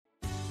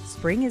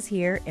Spring is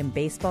here and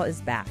baseball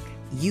is back.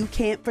 You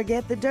can't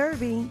forget the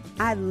Derby.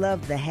 I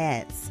love the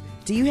hats.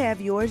 Do you have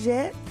yours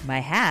yet?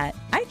 My hat?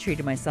 I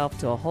treated myself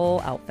to a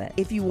whole outfit.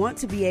 If you want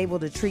to be able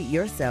to treat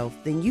yourself,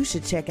 then you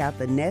should check out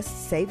the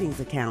Nest Savings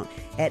Account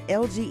at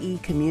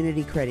LGE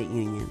Community Credit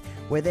Union,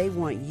 where they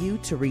want you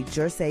to reach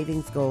your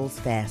savings goals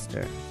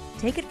faster.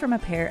 Take it from a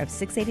pair of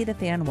 680 The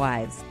Fan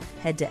wives.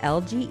 Head to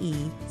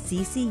lgeccu.org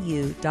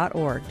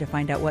to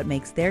find out what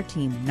makes their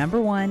team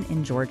 #1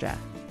 in Georgia.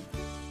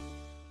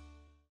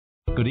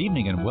 Good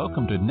evening and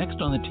welcome to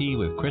Next on the Tee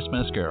with Chris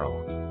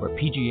Mascaro, where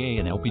PGA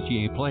and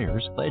LPGA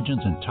players,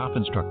 legends, and top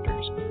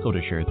instructors go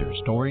to share their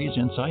stories,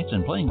 insights,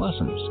 and playing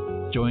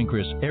lessons. Join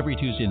Chris every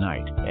Tuesday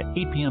night at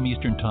 8 p.m.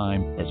 Eastern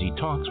Time as he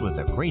talks with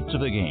the greats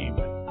of the game.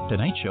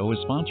 Tonight's show is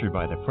sponsored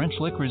by the French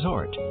Lick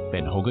Resort,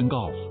 Ben Hogan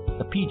Golf,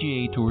 the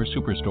PGA Tour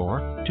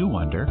Superstore, 2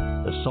 Under,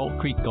 the Salt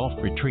Creek Golf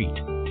Retreat,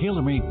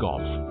 TaylorMade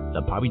Golf,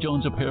 the Bobby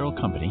Jones Apparel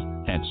Company,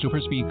 and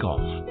Superspeed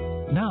Golf.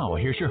 Now,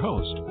 here's your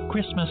host,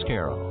 Chris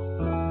Mascaro.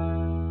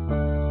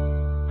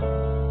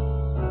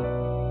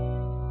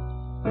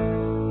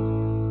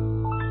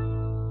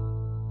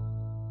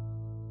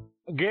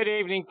 Good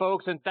evening,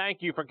 folks, and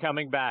thank you for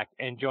coming back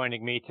and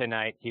joining me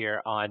tonight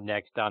here on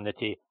Next on the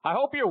Tee. I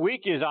hope your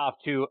week is off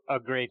to a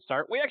great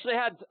start. We actually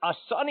had a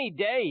sunny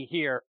day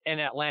here in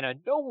Atlanta.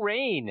 No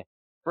rain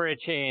for a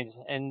change,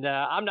 and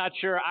I'm not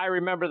sure I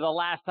remember the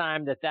last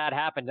time that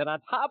happened. And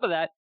on top of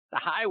that, the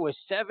high was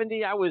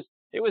 70.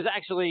 It was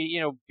actually,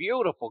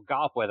 beautiful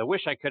golf weather.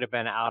 Wish I could have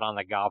been out on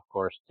the golf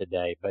course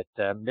today, but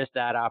missed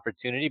that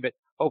opportunity. But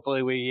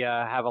hopefully we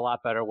have a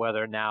lot better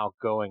weather now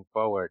going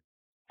forward.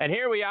 And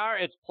here we are.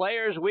 It's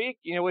Players Week,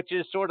 which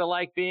is sort of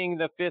like being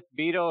the fifth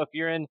Beatle if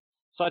you're in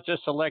such a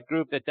select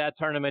group that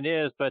tournament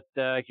is, but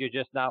you're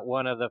just not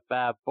one of the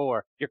Fab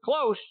Four. You're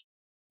close,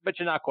 but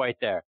you're not quite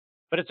there.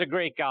 But it's a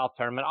great golf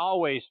tournament,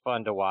 always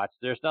fun to watch.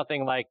 There's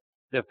nothing like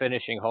the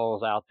finishing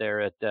holes out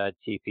there at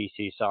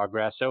TPC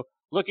Sawgrass. So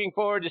looking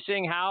forward to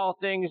seeing how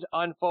things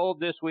unfold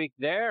this week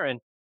there. And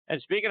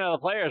speaking of the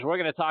players, we're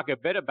going to talk a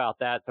bit about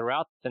that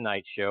throughout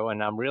tonight's show,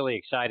 and I'm really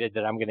excited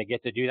that I'm going to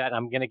get to do that.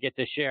 I'm going to get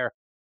to share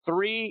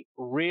 3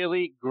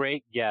 really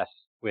great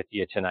guests with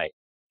you tonight.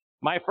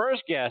 My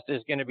first guest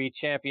is going to be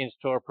Champions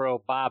Tour pro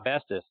Bob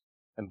Estes.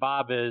 And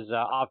Bob is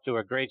off to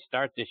a great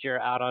start this year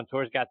out on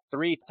tour. He's got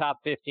 3 top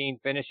 15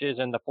 finishes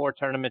in the 4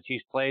 tournaments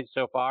he's played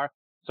so far.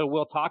 So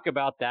we'll talk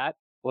about that.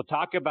 We'll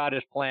talk about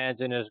his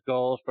plans and his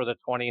goals for the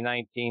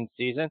 2019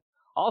 season.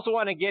 Also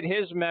want to get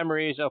his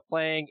memories of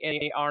playing in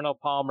the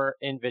Arnold Palmer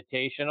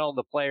Invitational,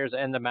 the Players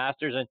and the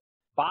Masters. And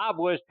Bob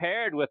was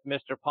paired with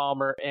Mr.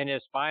 Palmer in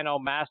his final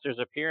Masters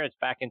appearance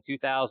back in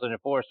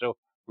 2004, so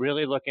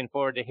really looking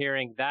forward to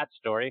hearing that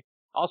story.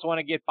 Also want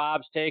to get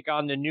Bob's take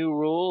on the new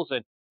rules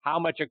and how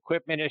much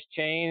equipment has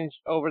changed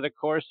over the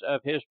course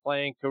of his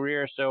playing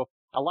career. So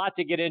a lot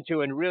to get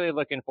into, and really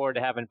looking forward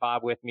to having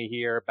Bob with me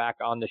here back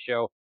on the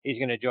show. He's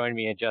going to join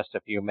me in just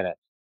a few minutes.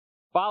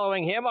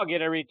 Following him, I'll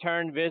get a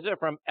return visit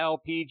from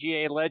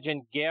LPGA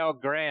legend Gail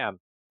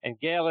Graham. And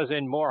Gail is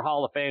in more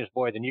Hall of Fames,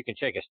 boy, than you can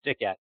shake a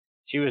stick at.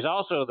 She was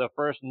also the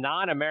first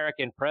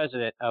non-American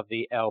president of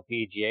the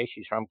LPGA.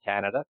 She's from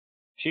Canada.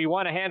 She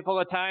won a handful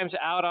of times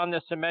out on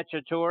the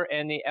Symetra Tour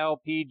and the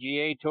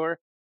LPGA Tour,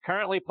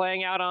 currently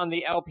playing out on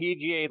the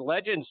LPGA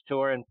Legends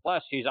Tour, and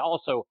plus she's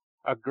also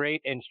a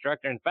great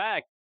instructor. In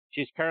fact,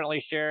 she's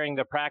currently sharing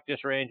the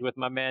practice range with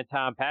my man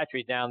Tom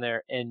Patri down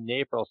there in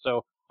Naples.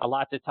 So a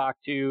lot to talk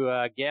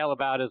to Gail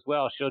about as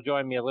well. She'll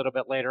join me a little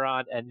bit later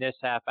on in this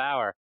half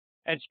hour.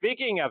 And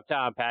speaking of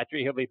Tom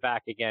Patri, he'll be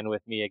back again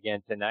with me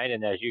again tonight.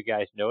 And as you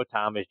guys know,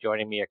 Tom is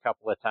joining me a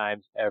couple of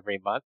times every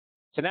month.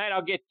 Tonight,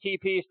 I'll get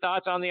TP's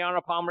thoughts on the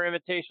Arnold Palmer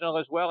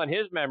Invitational as well and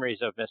his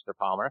memories of Mr.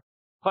 Palmer.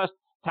 Plus,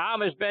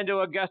 Tom has been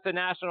to Augusta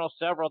National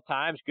several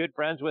times, good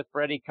friends with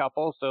Freddie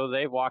Couples, so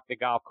they've walked the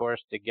golf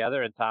course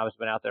together, and Tom's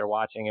been out there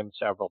watching him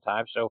several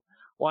times. So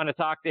want to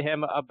talk to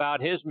him about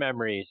his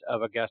memories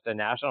of Augusta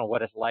National and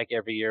what it's like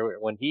every year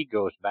when he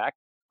goes back.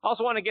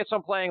 Also want to get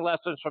some playing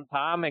lessons from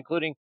Tom,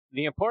 including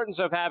the importance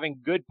of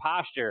having good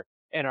posture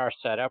in our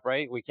setup,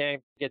 right? We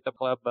can't get the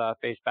club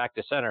face back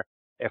to center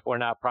if we're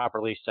not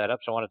properly set up.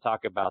 So I want to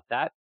talk about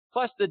that.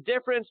 Plus the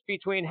difference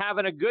between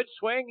having a good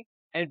swing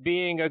and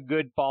being a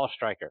good ball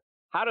striker.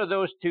 How do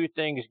those two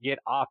things get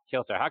off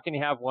kilter? How can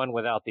you have one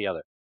without the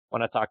other? I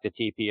want to talk to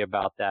TP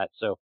about that.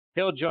 So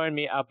he'll join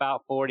me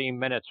about 40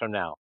 minutes from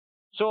now.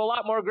 So a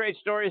lot more great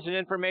stories and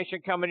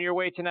information coming your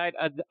way tonight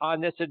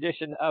on this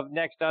edition of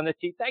Next on the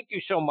Tee. Thank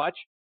you so much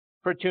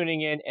for tuning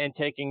in and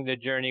taking the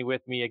journey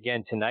with me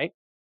again tonight.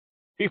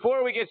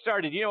 Before we get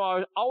started,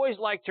 I always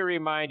like to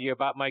remind you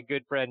about my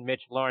good friend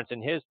Mitch Lawrence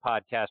and his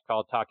podcast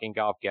called Talking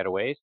Golf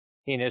Getaways.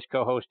 He and his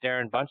co-host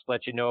Darren Bunch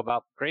let you know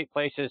about great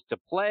places to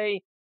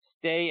play,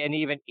 stay, and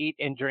even eat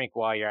and drink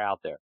while you're out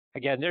there.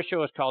 Again, their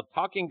show is called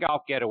Talking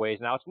Golf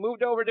Getaways. Now, it's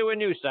moved over to a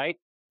new site,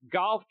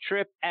 Golf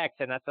Trip X,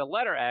 and that's the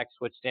letter X,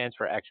 which stands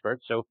for expert.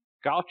 So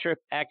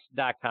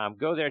golftripx.com.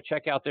 Go there,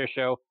 check out their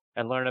show,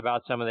 and learn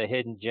about some of the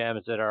hidden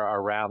gems that are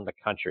around the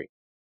country.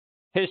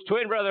 His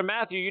twin brother,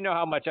 Matthew, you know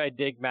how much I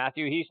dig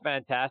Matthew. He's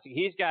fantastic.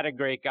 He's got a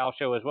great golf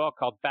show as well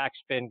called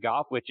Backspin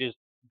Golf, which is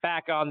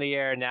back on the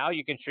air now.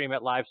 You can stream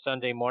it live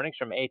Sunday mornings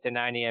from 8 to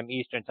 9 a.m.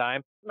 Eastern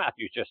Time.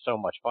 Matthew's just so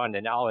much fun,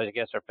 and all his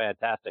guests are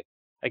fantastic.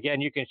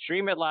 Again, you can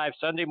stream it live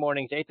Sunday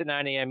mornings, 8 to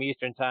 9 a.m.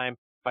 Eastern Time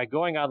by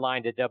going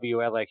online to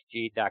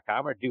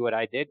WLXG.com or do what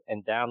I did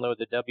and download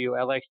the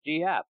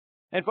WLXG app.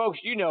 And folks,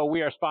 you know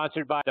we are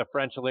sponsored by the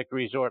French Lick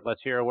Resort.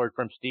 Let's hear a word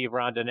from Steve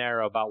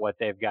Rondinero about what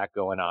they've got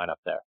going on up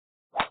there.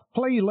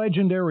 Play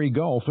legendary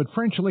golf at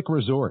French Lick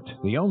Resort,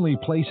 the only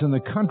place in the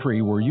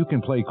country where you can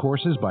play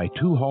courses by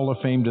two Hall of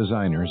Fame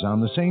designers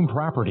on the same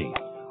property.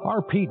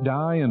 Our Pete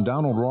Dye and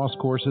Donald Ross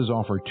courses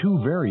offer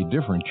two very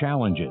different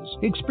challenges.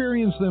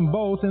 Experience them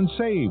both and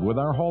save with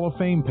our Hall of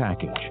Fame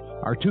package.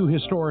 Our two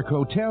historic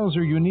hotels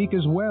are unique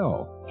as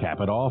well.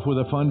 Cap it off with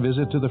a fun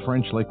visit to the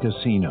French Lick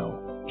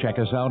Casino. Check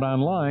us out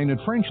online at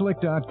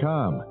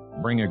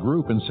FrenchLick.com. Bring a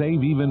group and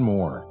save even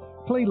more.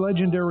 Play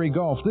legendary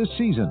golf this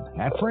season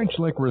at French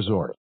Lick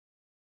Resort.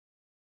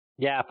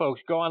 Yeah,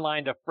 folks, go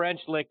online to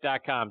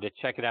FrenchLick.com to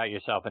check it out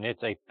yourself, and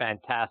it's a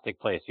fantastic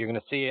place. You're going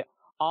to see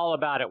all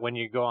about it when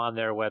you go on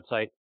their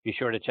website. Be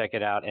sure to check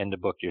it out and to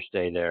book your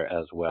stay there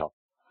as well.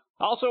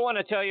 I also want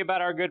to tell you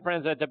about our good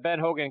friends at the Ben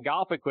Hogan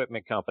Golf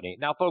Equipment Company.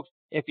 Now, folks,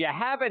 if you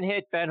haven't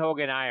hit Ben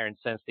Hogan irons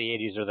since the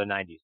 80s or the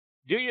 90s,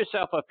 do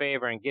yourself a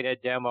favor and get a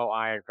demo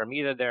iron from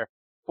either their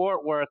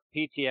Fort Worth,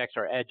 PTX,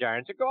 or Edge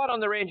irons, and go out on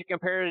the range and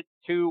compare it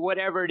to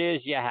whatever it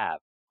is you have.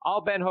 All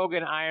Ben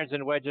Hogan irons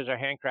and wedges are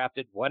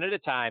handcrafted one at a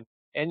time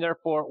in their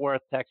Fort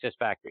Worth, Texas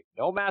factory.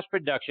 No mass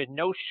production,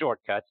 no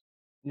shortcuts.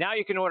 Now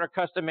you can order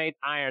custom-made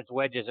irons,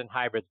 wedges, and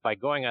hybrids by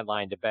going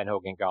online to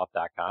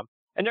benhogangolf.com.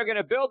 And they're going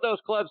to build those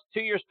clubs to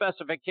your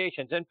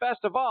specifications. And best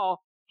of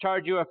all,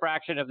 charge you a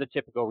fraction of the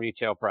typical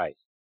retail price.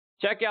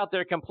 Check out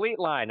their complete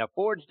line of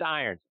forged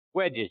irons,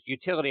 wedges,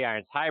 utility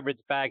irons,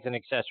 hybrids, bags, and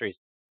accessories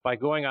by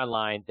going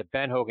online to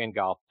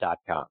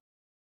benhogangolf.com.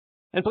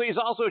 And please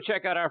also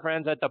check out our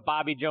friends at the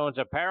Bobby Jones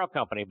Apparel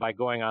Company by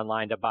going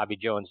online to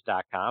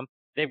bobbyjones.com.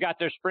 They've got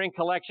their spring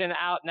collection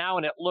out now,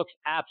 and it looks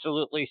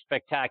absolutely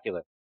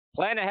spectacular.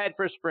 Plan ahead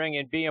for spring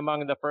and be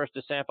among the first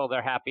to sample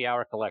their happy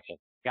hour collection.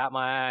 Got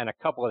my eye on a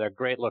couple of their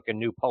great-looking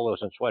new polos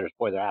and sweaters.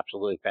 Boy, they're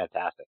absolutely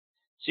fantastic.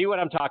 See what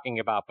I'm talking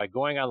about by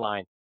going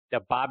online to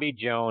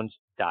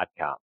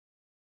bobbyjones.com.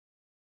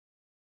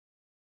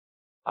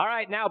 All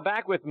right, now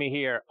back with me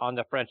here on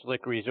the French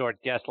Lick Resort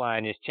guest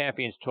line is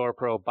Champions Tour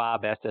Pro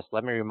Bob Estes.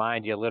 Let me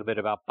remind you a little bit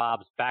about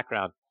Bob's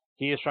background.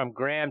 He is from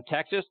Graham,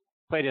 Texas,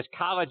 played his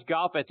college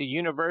golf at the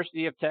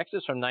University of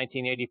Texas from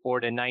 1984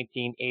 to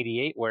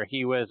 1988, where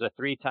he was a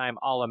three-time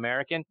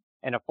All-American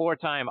and a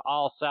four-time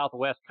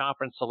All-Southwest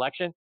Conference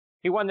selection.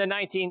 He won the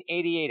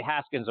 1988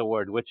 Haskins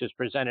Award, which is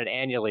presented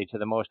annually to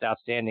the most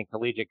outstanding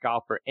collegiate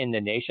golfer in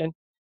the nation.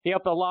 He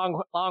helped the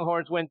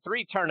Longhorns win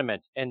 3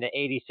 tournaments in the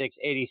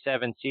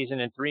 86-87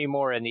 season and 3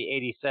 more in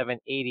the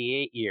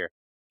 87-88 year.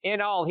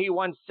 In all, he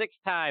won 6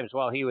 times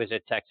while he was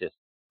at Texas.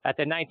 At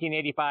the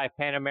 1985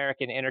 Pan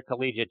American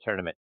Intercollegiate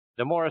Tournament,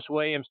 the Morris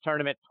Williams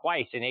Tournament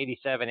twice in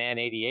 87 and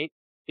 88.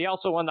 He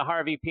also won the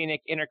Harvey Penick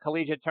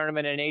Intercollegiate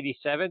Tournament in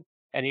 87,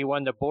 and he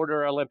won the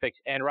Border Olympics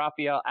and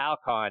Rafael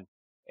Alcon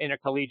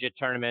Intercollegiate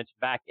Tournaments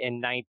back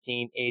in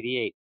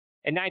 1988.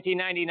 In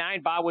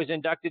 1999, Bob was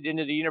inducted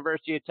into the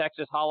University of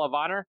Texas Hall of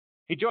Honor.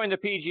 He joined the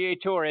PGA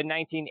Tour in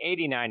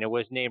 1989 and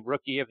was named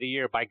Rookie of the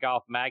Year by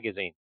Golf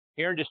Magazine.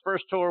 He earned his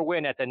first tour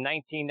win at the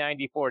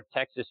 1994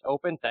 Texas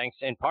Open, thanks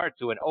in part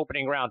to an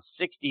opening round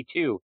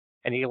 62,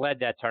 and he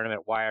led that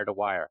tournament wire to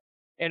wire.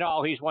 In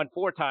all, he's won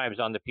 4 times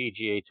on the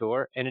PGA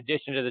Tour. In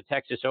addition to the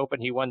Texas Open,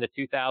 he won the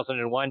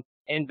 2001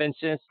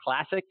 Invensys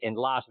Classic in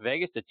Las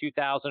Vegas, the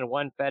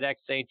 2001 FedEx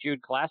St.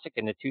 Jude Classic,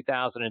 and the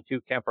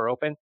 2002 Kemper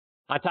Open.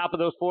 On top of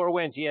those 4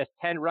 wins, he has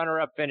 10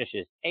 runner-up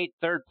finishes, 8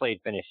 third-place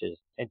finishes,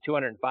 and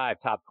 205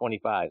 top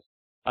 25s.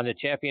 On the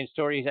Champions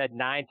Tour, he's had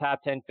 9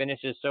 top 10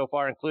 finishes so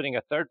far, including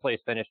a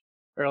third-place finish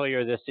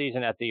earlier this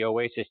season at the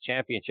Oasis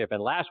Championship,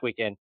 and last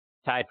weekend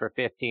tied for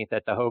 15th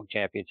at the Hogue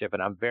Championship,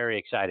 and I'm very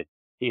excited.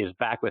 He is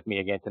back with me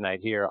again tonight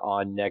here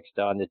on Next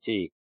on the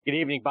Tee. Good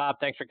evening, Bob.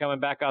 Thanks for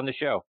coming back on the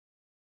show.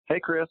 Hey,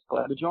 Chris.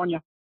 Glad to join you.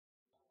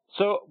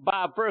 So,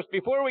 Bob, first,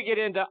 before we get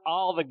into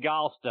all the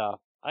golf stuff,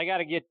 I got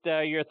to get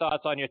your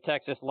thoughts on your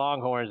Texas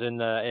Longhorns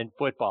in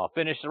football.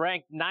 Finished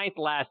ranked 9th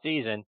last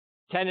season,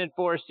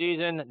 10-4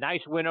 season, nice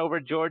win over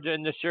Georgia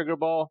in the Sugar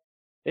Bowl.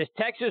 Is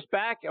Texas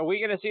back? Are we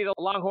going to see the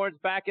Longhorns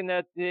back in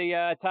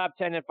the top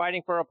 10 and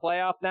fighting for a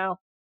playoff now?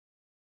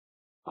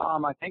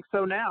 I think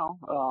so now.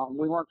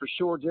 We weren't for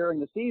sure during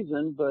the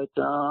season, but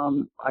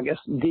I guess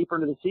deeper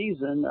into the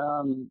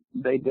season,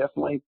 they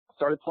definitely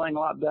started playing a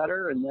lot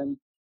better and then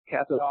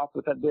capped it off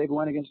with that big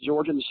win against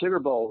Georgia in the Sugar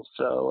Bowl.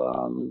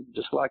 So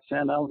just like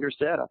Sam Ellinger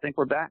said, I think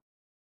we're back.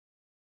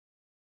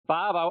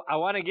 Bob, I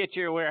want to get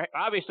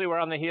obviously we're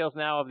on the heels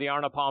now of the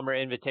Arnold Palmer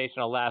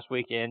Invitational last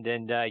weekend,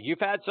 and you've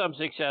had some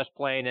success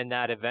playing in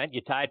that event.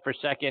 You tied for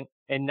second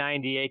in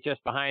 98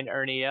 just behind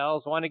Ernie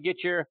Els. Want to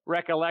get your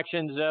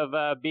recollections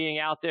of being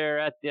out there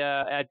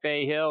at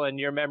Bay Hill and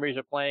your memories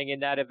of playing in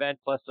that event,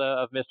 plus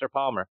of Mr.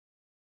 Palmer.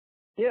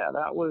 Yeah,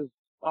 that was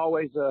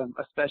always a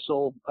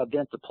special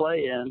event to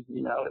play in.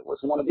 You know, it was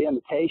one of the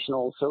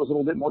invitationals, so it was a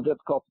little bit more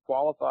difficult to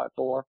qualify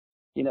for,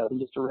 you know, than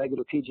just a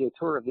regular PGA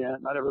Tour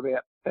event. Not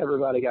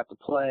everybody got to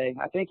play.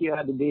 I think you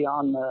had to be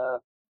on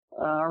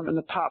in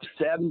the top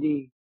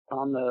 70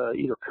 on the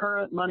either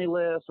current money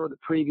list or the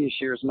previous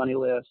year's money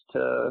list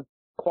to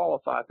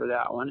qualify for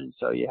that one. And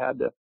so you had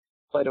to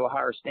play to a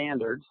higher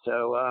standard.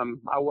 So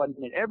I wasn't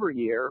in it every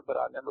year, but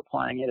I remember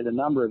playing it a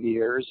number of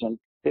years, and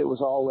it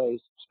was always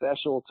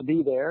special to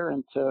be there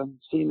and to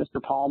see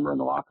Mr. Palmer in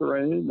the locker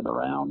room and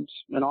around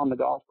and on the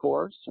golf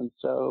course. And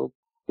so,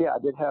 yeah, I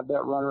did have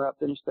that runner-up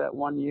finish that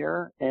one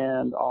year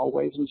and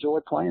always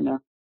enjoyed playing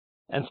there.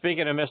 And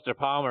speaking of Mr.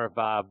 Palmer,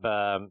 Bob,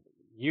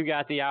 you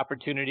got the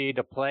opportunity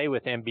to play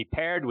with him, be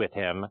paired with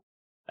him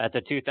at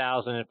the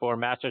 2004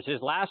 Masters,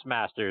 his last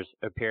Masters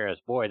appearance.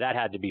 Boy, that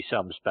had to be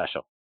something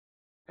special.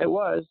 It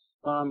was.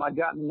 I'd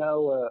gotten to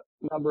know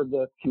a number of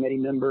the committee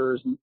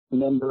members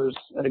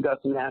at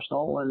Augusta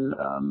National,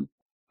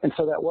 and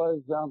so that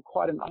was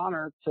quite an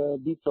honor to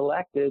be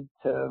selected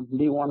to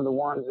be one of the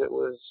ones that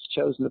was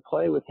chosen to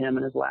play with him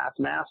in his last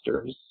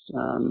Masters.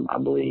 I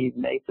believe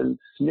Nathan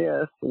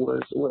Smith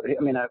was.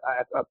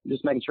 I'm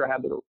just making sure I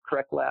have the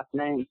correct last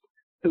name.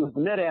 Who was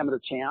the mid-amateur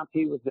champ?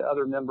 He was the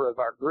other member of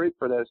our group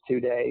for those 2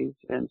 days,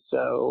 and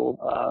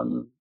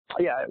so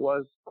yeah, it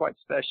was quite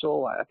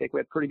special. I think we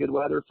had pretty good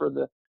weather for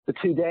the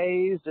 2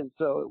 days, and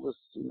so it was,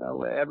 you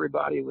know,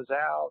 everybody was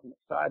out and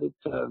excited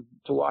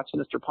to watch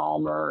Mr.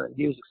 Palmer, and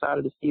he was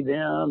excited to see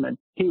them, and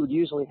he would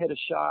usually hit a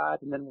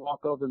shot and then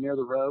walk over near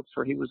the ropes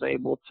where he was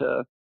able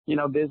to, you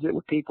know, visit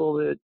with people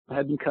that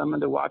had been coming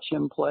to watch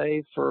him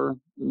play for,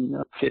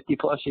 50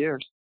 plus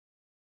years.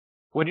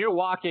 When you're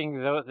walking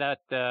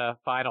that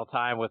final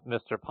time with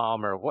Mr.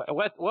 Palmer,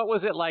 what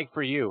was it like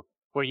for you?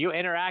 Were you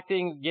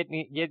interacting,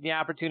 getting the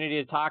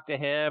opportunity to talk to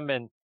him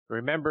and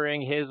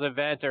remembering his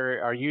event,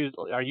 or are you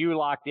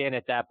locked in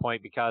at that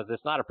point because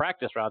it's not a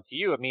practice round? To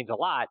you, it means a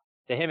lot.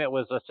 To him, it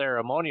was a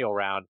ceremonial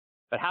round.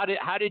 But how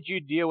did you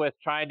deal with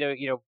trying to,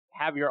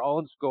 have your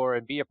own score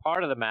and be a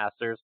part of the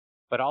Masters,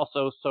 but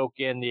also soak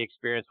in the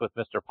experience with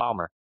Mr.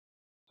 Palmer?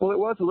 Well, it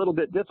was a little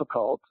bit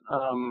difficult,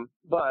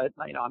 but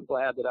I'm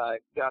glad that I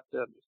got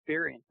to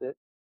experience it.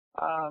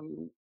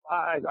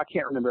 I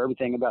can't remember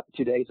everything about the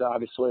 2 days,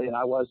 obviously, and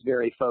I was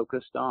very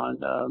focused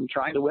on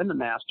trying to win the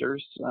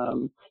Masters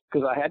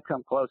because I had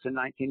come close in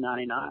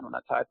 1999 when I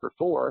tied for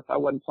fourth. I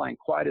wasn't playing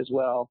quite as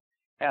well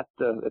at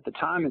the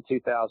time in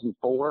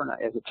 2004, and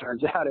as it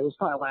turns out, it was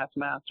my last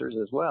Masters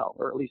as well,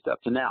 or at least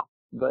up to now.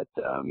 But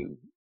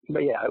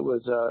yeah, it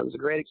was a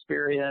great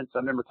experience. I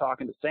remember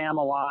talking to Sam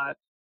a lot.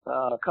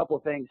 A couple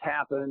of things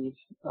happened,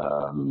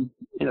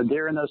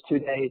 during those 2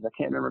 days. I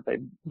can't remember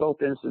if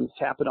both incidents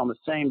happened on the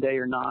same day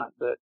or not,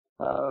 but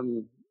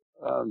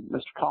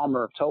Mr.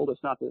 Palmer told us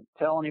not to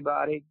tell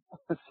anybody.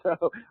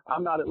 So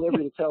I'm not at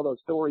liberty to tell those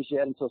stories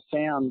yet until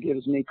Sam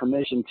gives me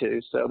permission to.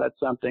 So that's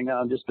something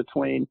just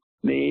between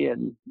me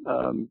and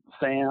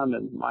Sam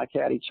and my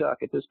caddy Chuck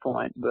at this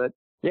point. But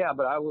yeah,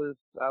 I was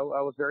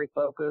very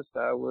focused.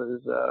 I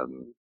was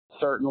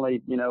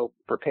certainly,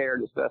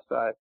 prepared as best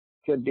I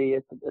could be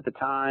at the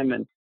time.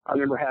 And I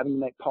remember having to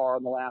make par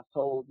on the last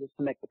hole just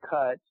to make the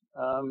cut.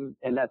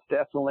 And that's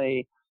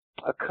definitely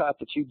a cut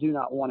that you do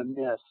not want to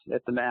miss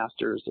at the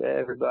Masters.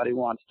 Everybody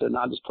wants to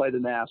not just play the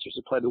Masters,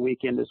 to play the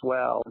weekend as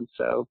well. And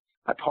so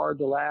I parred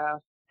the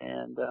last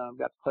and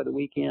got to play the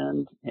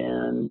weekend.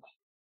 And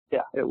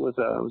yeah, it was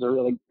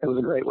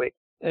a great week.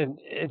 And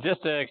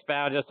just to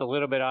expound just a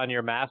little bit on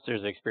your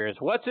Masters experience,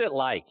 what's it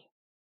like?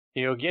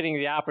 Getting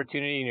the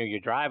opportunity, you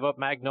drive up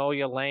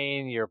Magnolia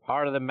Lane, you're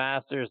part of the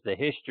Masters, the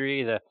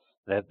history,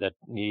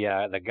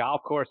 the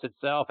golf course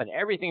itself, and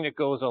everything that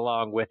goes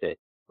along with it.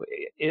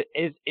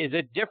 Is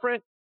it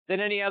different than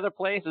any other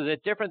place? Is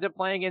it different than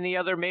playing in the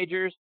other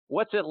majors?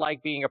 What's it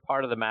like being a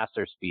part of the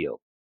Masters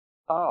field?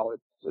 Oh,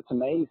 it's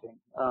amazing.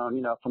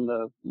 From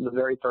the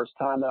very first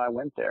time that I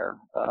went there,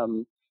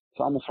 it's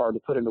almost hard to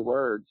put into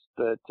words,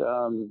 but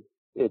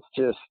it's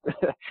just,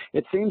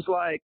 it seems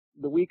like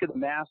the week of the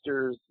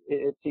Masters,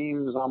 it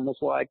seems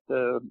almost like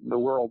the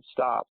world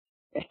stopped.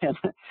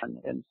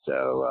 And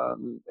so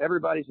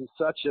everybody's in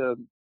such a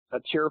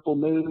cheerful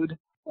mood,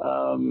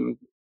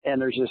 and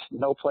there's just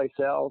no place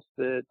else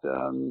that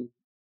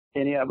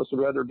any of us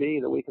would rather be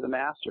the week of the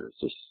Masters.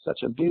 It's just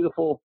such a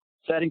beautiful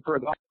setting for a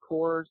golf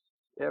course.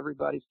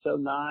 Everybody's so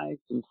nice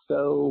and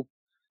so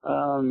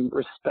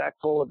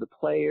respectful of the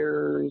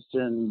players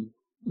and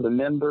the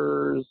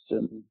members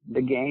and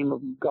the game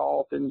of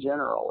golf in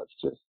general.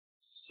 It's just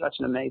such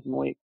an amazing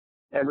week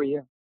every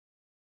year.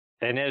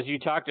 And as you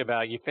talked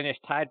about, you finished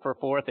tied for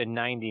fourth in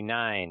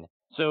 99.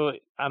 So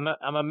I'm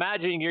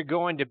imagining you're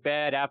going to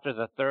bed after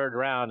the third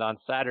round on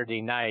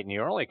Saturday night, and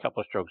you're only a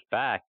couple of strokes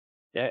back.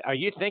 Are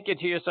you thinking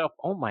to yourself,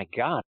 "Oh my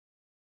God"?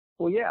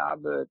 Well, yeah,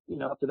 but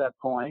up to that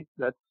point,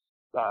 that's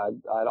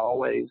I'd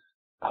always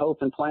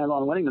hoped and planned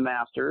on winning the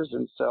Masters,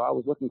 and so I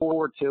was looking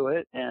forward to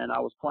it, and I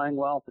was playing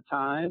well at the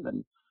time,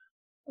 and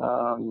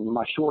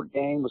my short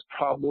game was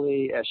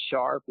probably as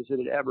sharp as it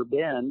had ever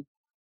been.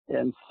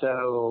 And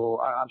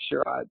so I'm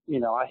sure I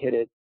hit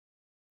it,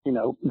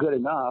 good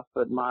enough,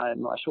 but my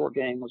short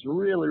game was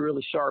really,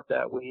 really sharp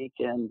that week.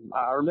 And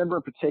I remember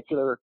in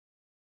particular,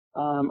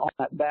 on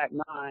that back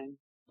nine,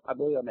 I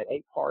believe I made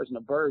 8 pars and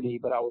a birdie,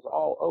 but I was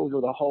all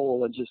over the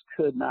hole and just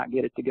could not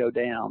get it to go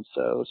down.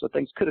 So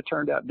things could have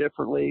turned out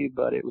differently,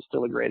 but it was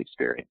still a great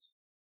experience.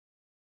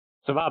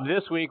 So, Bob,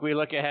 this week we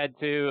look ahead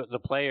to the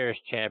Players'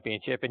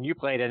 Championship, and you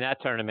played in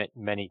that tournament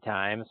many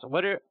times.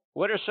 What are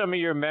some of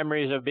your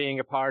memories of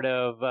being a part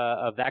of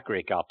that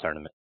great golf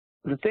tournament?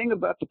 The thing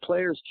about the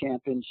Players'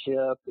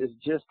 Championship is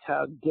just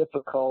how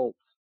difficult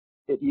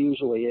it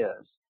usually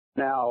is.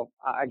 Now,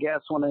 I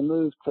guess when they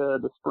moved to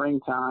the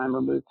springtime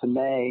or moved to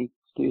May,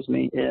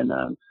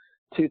 in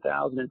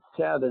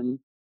 2007,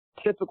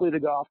 typically the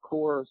golf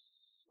course,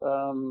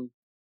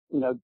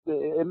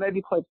 it may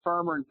be played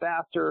firmer and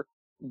faster,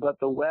 but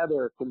the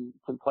weather can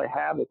play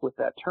havoc with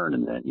that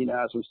tournament,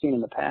 as we've seen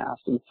in the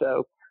past. And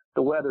so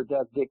the weather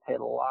does dictate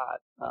a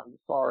lot as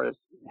far as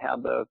how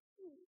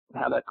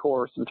that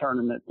course and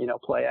tournament,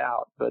 play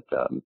out. But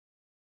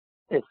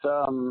it's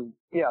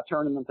a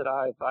tournament that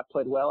I've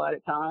played well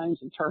at times,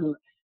 and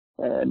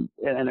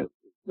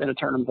a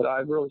tournament that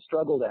I've really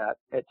struggled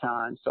at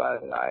times. So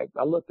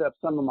I looked up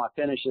some of my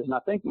finishes, and I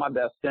think my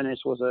best finish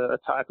was a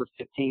tie for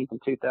 15th in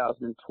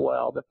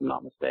 2012, if I'm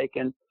not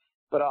mistaken.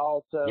 But I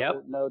also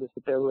noticed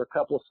that there were a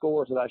couple of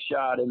scores that I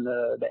shot in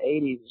the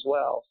 80s as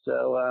well.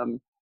 So,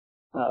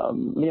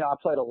 I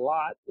played a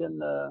lot in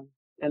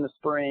the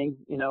spring.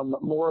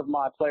 More of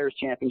my Players'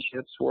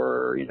 Championships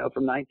were,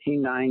 from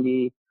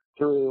 1990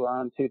 through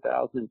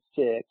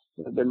 2006.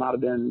 There might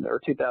have been, or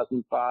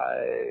 2005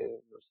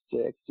 or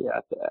 6. Yeah,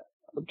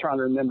 I'm trying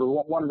to remember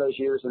one of those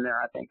years in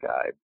there. I think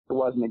I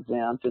wasn't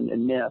exempt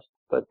and missed.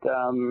 But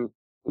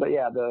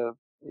yeah,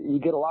 you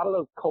get a lot of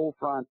those cold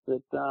fronts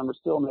that are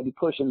still maybe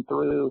pushing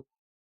through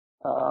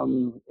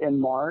in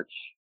March,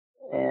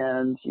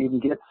 and you can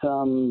get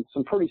some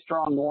pretty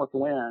strong north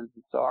winds.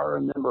 So I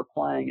remember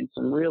playing in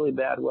some really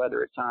bad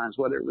weather at times,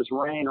 whether it was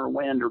rain or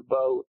wind or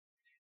both,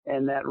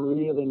 and that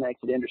really makes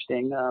it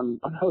interesting on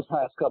those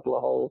last couple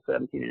of holes,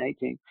 17 and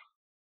 18.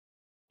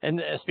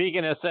 And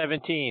speaking of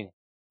 17,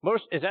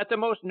 is that the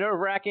most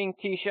nerve-wracking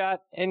tee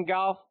shot in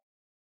golf?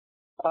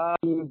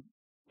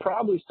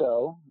 Probably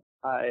so.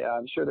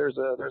 I'm sure there's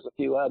a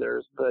few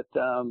others, but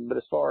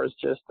as far as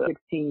just the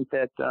 16th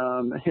at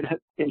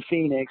in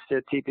Phoenix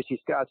at TPC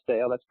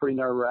Scottsdale, that's pretty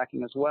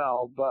nerve-wracking as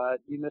well. But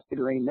you miss the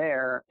green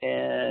there,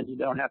 and you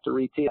don't have to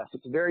re-tee.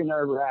 It's very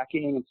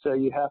nerve-wracking, and so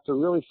you have to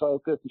really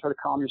focus and try to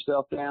calm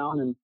yourself down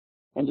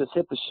and just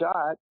hit the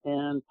shot.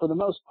 And for the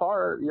most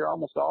part, you're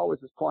almost always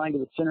just playing to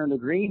the center of the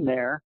green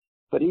there.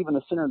 But even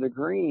the center of the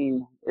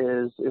green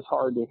is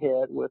hard to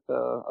hit with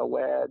a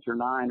wedge or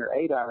 9 or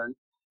 8 iron.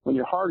 When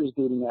your heart is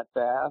beating that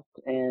fast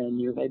and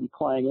you're maybe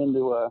playing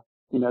into a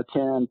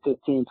 10,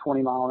 15,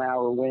 20 mile an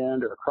hour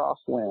wind or a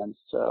crosswind.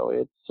 So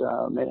it's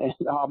and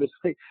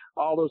obviously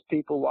all those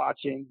people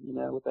watching,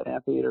 with that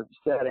amphitheater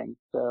setting.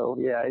 So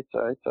yeah,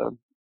 it's a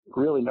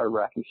really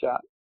nerve-wracking shot.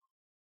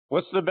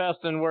 What's the best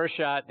and worst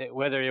shot,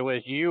 whether it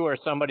was you or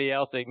somebody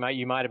else that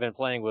you might have been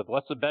playing with?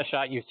 What's the best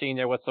shot you've seen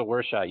there? What's the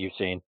worst shot you've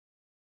seen?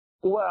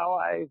 Well,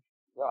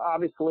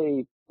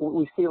 obviously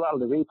we see a lot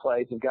of the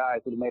replays of guys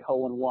that have made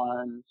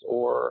hole-in-ones,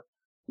 or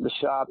the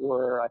shot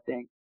where I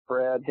think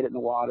Fred hit it in the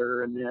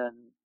water and then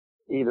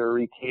either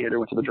re-teed it or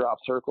went to the drop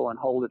circle and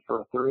hold it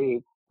for a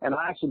 3. And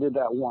I actually did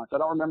that once. I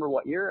don't remember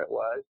what year it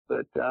was,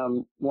 but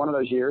one of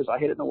those years I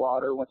hit it in the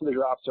water, went to the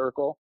drop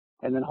circle,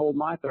 and then hold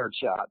my third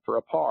shot for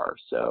a par.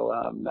 So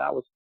that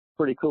was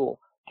pretty cool.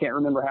 Can't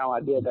remember how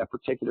I did that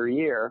particular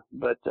year,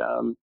 but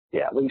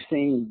yeah, we've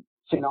seen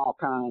all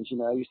kinds.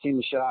 You've seen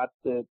the shots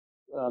that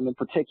in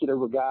particular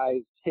where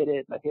guys hit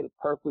it, and they hit it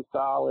perfectly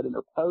solid, and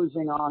they're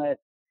posing on it,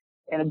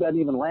 and it doesn't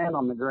even land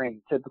on the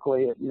green.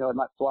 Typically, it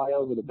might fly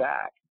over the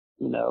back,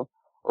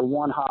 or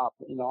one hop,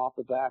 off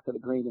the back of the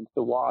green into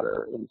the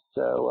water. And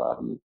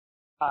so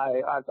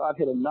I've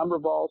hit a number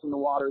of balls in the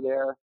water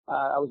there.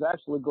 I was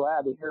actually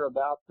glad to hear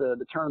about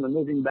the tournament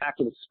moving back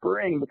to the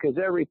spring, because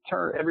every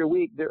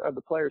week of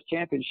the Players'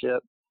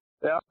 Championship,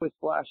 they always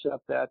flash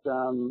up that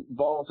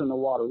balls in the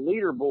water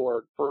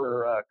leaderboard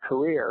for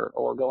career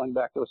or going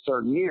back to a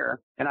certain year.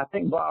 And I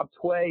think Bob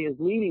Tway is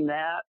leading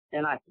that,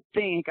 and I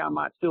think I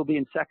might still be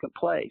in second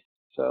place.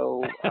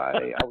 So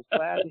I was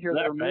glad to hear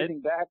they're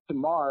moving back to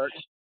March.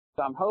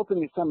 So I'm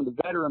hoping that some of the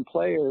veteran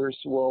players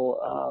will,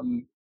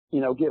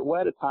 get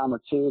wet a time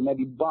or two,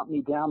 maybe bump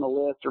me down the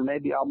list, or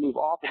maybe I'll move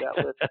off of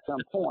that list at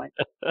some point,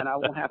 and I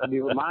won't have to be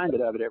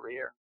reminded of it every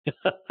year.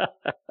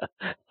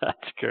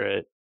 That's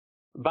great.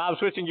 Bob,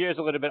 switching gears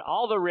a little bit,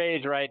 all the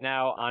rage right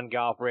now on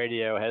golf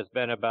radio has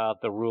been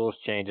about the rules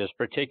changes,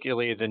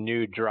 particularly the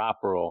new drop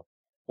rule.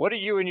 What do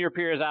you and your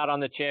peers out on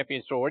the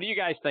Champions Tour, what do you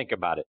guys think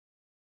about it?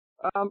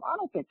 I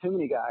don't think too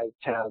many guys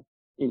have,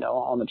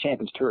 on the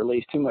Champions Tour at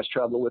least, too much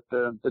trouble with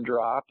the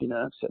drop,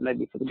 except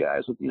maybe for the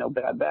guys with,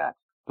 bad backs.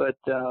 But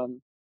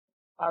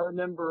I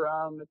remember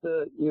at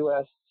the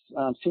U.S.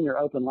 Senior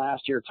Open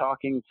last year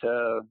talking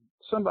to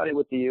somebody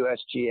with the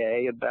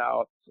USGA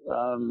about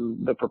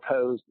the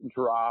proposed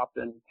drop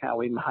and how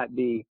we might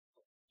be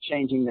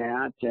changing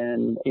that.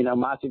 And,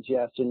 my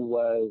suggestion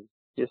was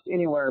just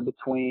anywhere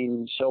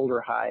between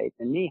shoulder height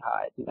and knee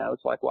height.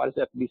 It's like, why does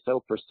it have to be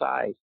so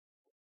precise?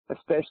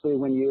 Especially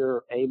when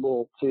you're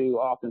able to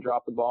often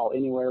drop the ball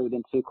anywhere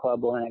within 2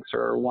 club lengths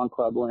or 1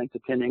 club length,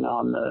 depending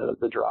on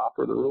the drop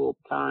or the rule at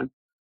the time.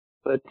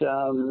 But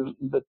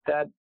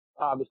that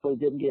obviously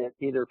didn't get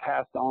either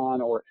passed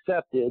on or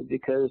accepted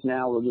because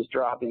now we're just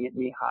dropping at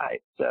knee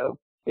height. So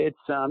it's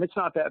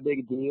not that big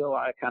a deal.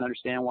 I kind of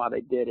understand why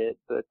they did it,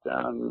 but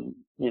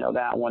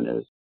that one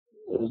is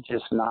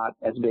just not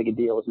as big a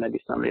deal as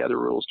maybe some of the other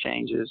rules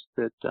changes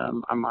that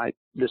I might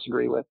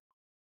disagree with.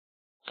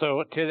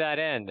 So to that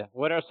end,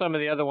 what are some of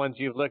the other ones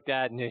you've looked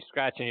at and you're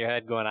scratching your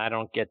head going, I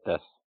don't get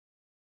this?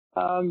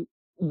 The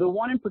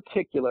one in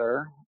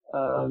particular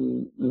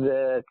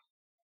that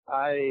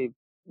I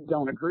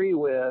don't agree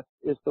with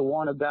is the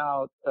one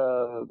about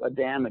a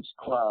damaged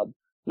club.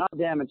 Not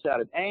damaged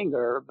out of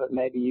anger, but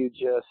maybe you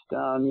just,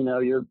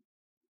 you're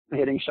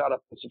hitting shot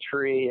up against a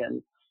tree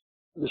and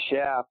the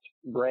shaft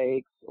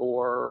breaks,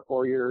 or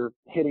you're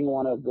hitting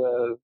one of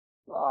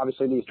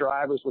obviously these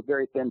drivers with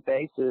very thin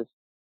faces.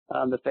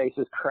 The face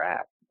is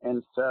cracked.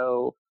 And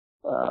so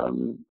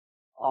on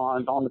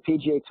the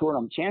PGA Tour and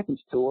on the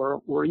Champions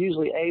Tour, we're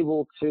usually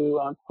able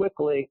to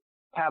quickly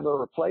have a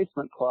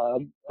replacement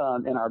club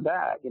in our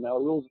bag. A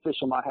rules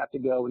official might have to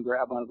go and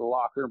grab one of the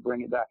locker and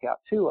bring it back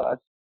out to us.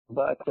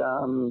 But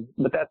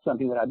that's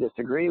something that I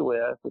disagree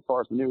with as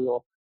far as the new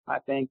rule. I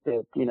think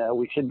that,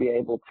 we should be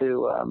able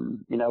to,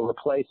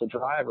 replace a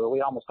driver.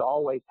 We almost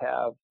always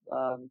have,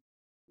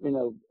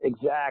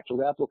 exact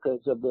replicas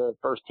of the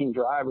first team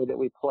driver that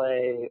we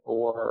play,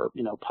 or,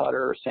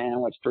 putter,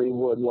 sandwich,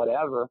 3-wood,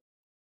 whatever.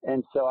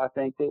 And so I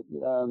think that,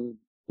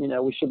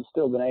 we should have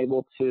still been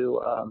able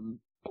to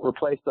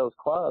replace those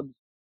clubs.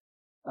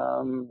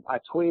 I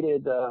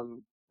tweeted a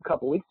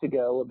couple weeks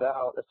ago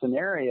about a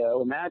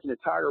scenario. Imagine if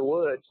Tiger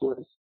Woods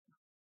was,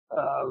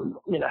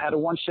 had a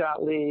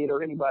 1-shot lead,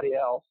 or anybody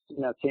else,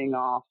 teeing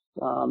off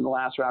the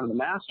last round of the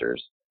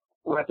Masters,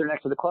 right there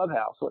next to the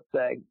clubhouse, let's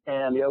say,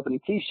 and the opening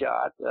tee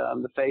shot,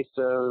 the face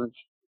of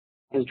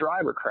his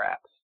driver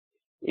cracks.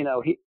 He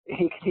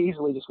could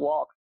easily just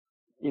walk,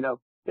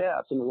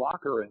 steps in the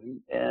locker room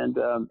and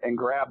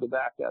grab the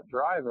backed up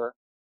driver,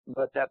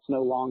 but that's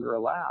no longer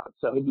allowed.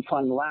 So he'd be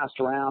playing the last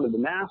round of the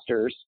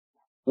Masters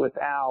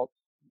without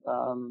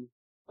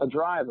a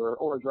driver,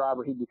 or a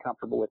driver he'd be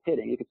comfortable with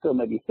hitting. He could still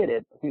maybe hit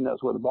it, but who knows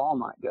where the ball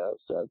might go.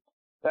 So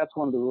that's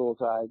one of the rules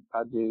I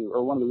do,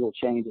 or one of the rule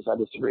changes I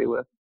disagree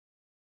with.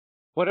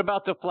 What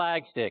about the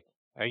flag stick?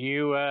 Are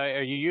you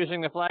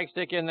using the flag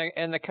stick in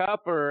the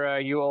cup, or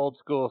are you old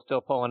school,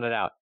 still pulling it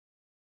out?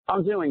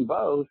 I'm doing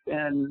both.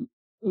 And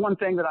one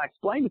thing that I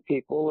explain to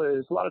people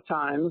is a lot of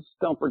times,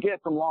 don't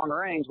forget, from long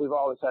range, we've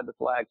always had the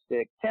flag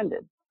stick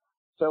tended.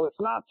 So it's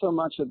not so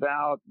much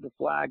about the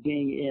flag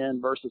being in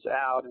versus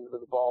out, and whether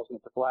the ball's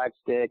with the flag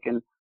stick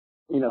and,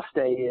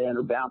 stay in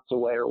or bounce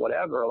away or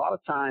whatever. A lot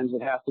of times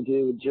it has to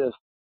do with just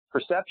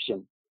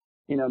perception,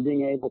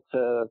 being able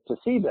to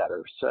see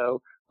better.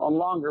 So on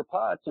longer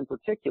putts in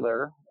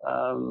particular,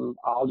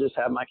 I'll just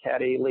have my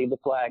caddy leave the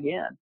flag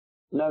in.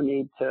 No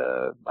need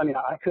to,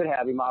 I could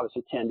have him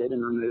obviously tend it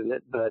and remove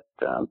it, but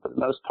for the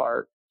most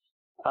part,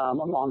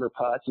 on longer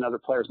putts, and other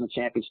players in the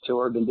Champions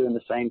Tour have been doing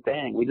the same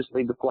thing. We just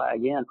leave the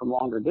flag in from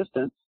longer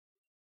distance.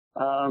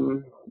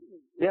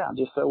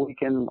 Just so we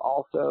can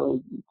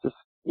also just,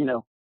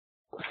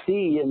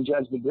 see and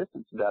judge the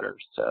distance better.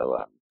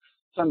 So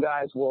some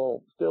guys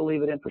will still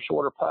leave it in for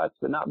shorter putts,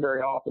 but not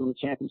very often on the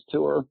Champions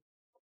Tour.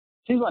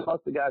 Seems like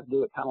most of the guys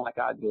do it kind of like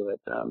I do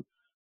it.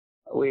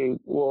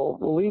 We'll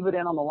leave it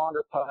in on the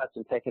longer putts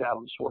and take it out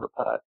on the shorter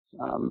putts.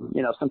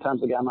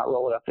 Sometimes the guy might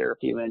roll it up there a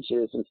few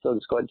inches and still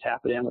just go ahead and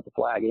tap it in with the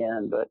flag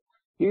in. But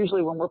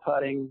usually when we're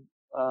putting,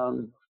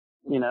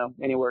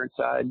 anywhere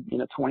inside,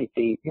 20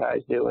 feet,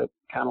 guys do it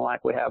kind of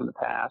like we have in the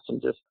past,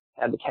 and just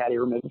have the caddy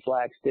remove the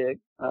flag stick.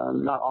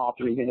 Not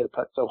often you can hit a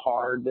putt so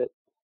hard that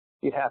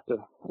you'd have to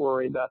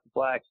worry about the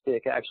flag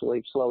stick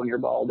actually slowing your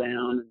ball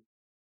down.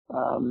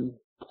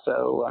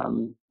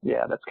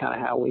 That's kind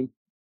of how we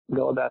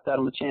go about that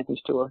on the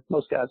Champions Tour.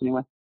 Most guys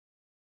anyway.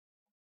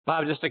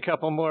 Bob, just a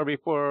couple more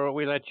before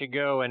we let you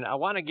go, and I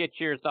want to get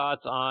your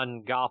thoughts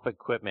on golf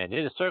equipment.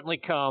 It has certainly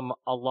come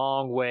a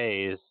long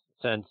ways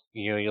since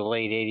your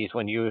late 80s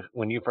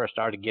when you first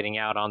started getting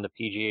out on the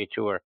PGA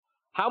Tour.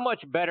 How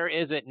much better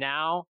is it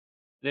now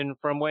than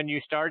from when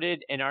you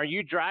started? And are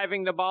you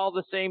driving the ball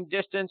the same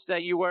distance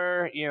that you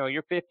were?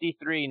 You're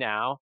 53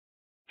 now.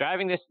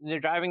 Driving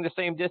the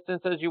same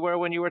distance as you were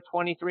when you were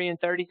 23 and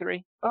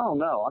 33? Oh,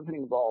 no, I'm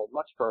hitting the ball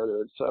much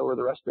further. So were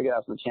the rest of the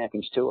guys on the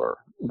Champions Tour.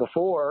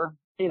 Before,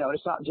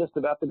 it's not just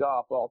about the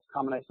golf ball. It's a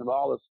combination of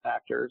all those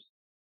factors.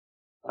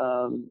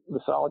 The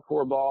solid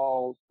core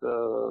balls,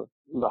 the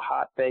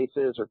hot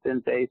faces or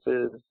thin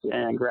faces,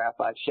 and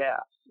graphite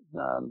shafts.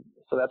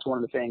 So that's one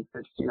of the things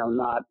that's,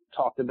 not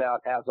talked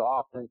about as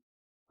often.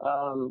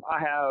 I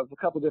have a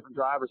couple different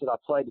drivers that I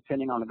play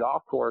depending on the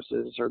golf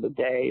courses or the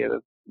day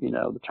of,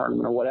 the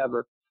tournament or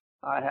whatever.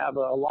 I have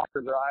a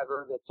longer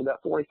driver that's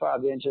about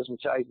 45 inches,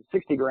 which I use a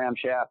 60-gram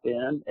shaft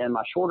in, and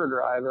my shorter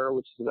driver,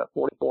 which is about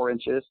 44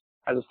 inches,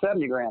 has a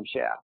 70-gram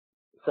shaft.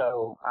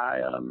 So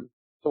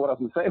so what I was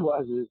going to say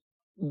is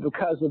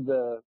because of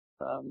the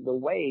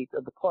weight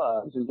of the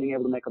clubs and being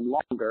able to make them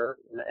longer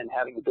and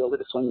having the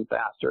ability to swing them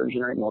faster and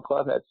generate more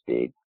club head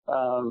speed,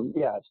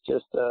 it's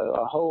just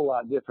a whole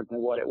lot different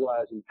than what it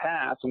was in the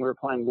past when we were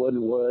playing wood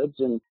and woods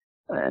and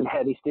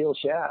heavy steel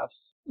shafts,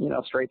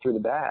 straight through the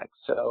back.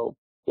 So,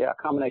 a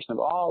combination of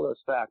all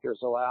those factors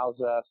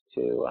allows us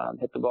to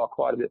hit the ball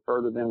quite a bit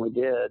further than we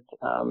did,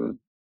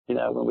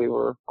 when we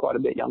were quite a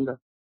bit younger.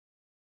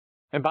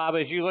 And Bob,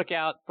 as you look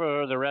out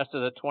for the rest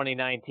of the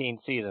 2019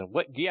 season,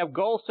 what do you have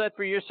goals set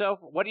for yourself?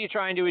 What are you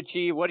trying to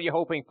achieve? What are you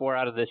hoping for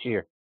out of this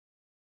year?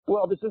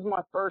 Well, this is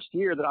my first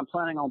year that I'm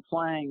planning on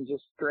playing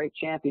just straight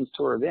Champions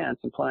Tour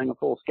events and playing a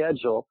full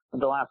schedule.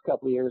 The last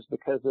couple of years,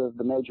 because of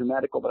the major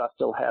medical that I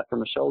still had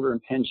from a shoulder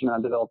impingement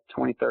I developed in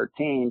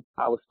 2013,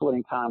 I was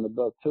splitting time with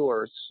both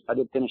tours. I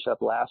did finish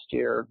up last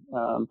year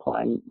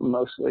playing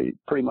mostly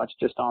pretty much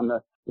just on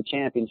the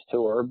Champions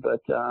Tour,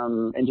 but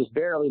and just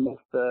barely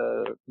missed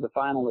the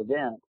final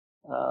event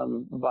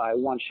by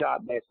one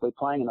shot, basically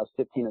playing in those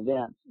 15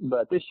 events.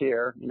 But this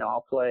year,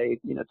 I'll play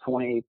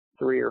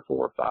 23 or 4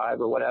 or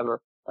 5 or whatever.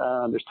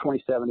 There's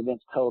 27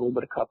 events total,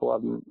 but a couple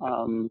of them,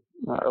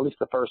 or at least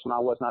the first one, I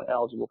was not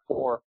eligible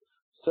for.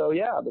 So,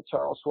 the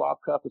Charles Schwab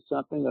Cup is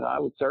something that I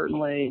would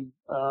certainly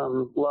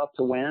love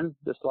to win,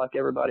 just like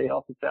everybody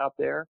else that's out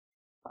there.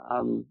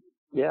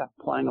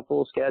 Playing a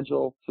full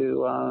schedule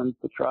to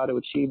try to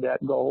achieve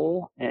that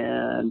goal.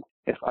 And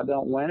if I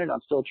don't win it,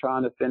 I'm still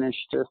trying to finish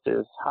just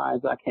as high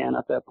as I can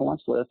at that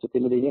points list at the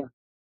end of the year.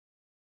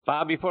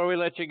 Bob, before we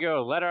let you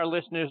go, let our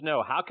listeners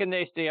know, how can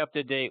they stay up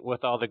to date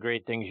with all the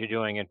great things you're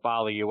doing and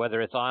follow you, whether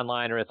it's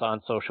online or it's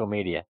on social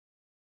media?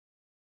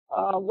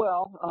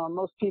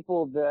 Most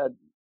people that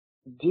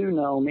do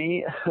know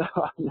me,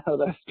 I know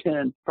that I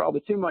spend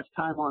probably too much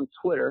time on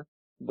Twitter,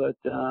 but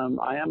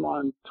I am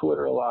on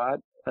Twitter a lot,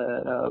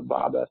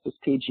 Bob Estes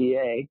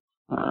PGA.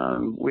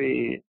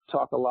 We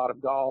talk a lot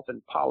of golf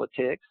and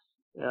politics,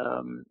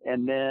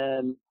 and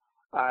then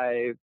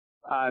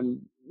I'm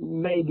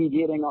maybe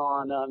getting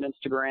on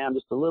Instagram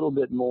just a little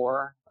bit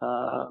more.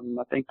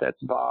 I think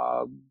that's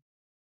Bob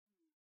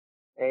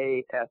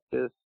A.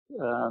 Estes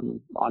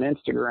on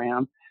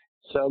Instagram.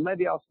 So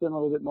maybe I'll spend a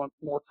little bit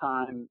more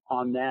time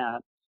on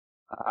that.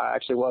 I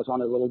actually was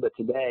on it a little bit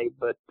today,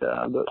 but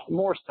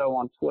more so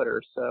on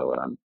Twitter. So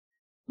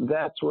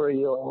that's where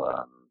you'll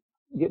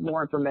get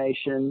more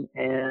information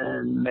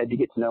and maybe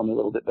get to know me a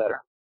little bit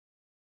better.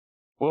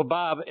 Well,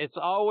 Bob, it's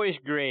always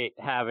great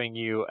having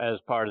you as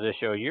part of the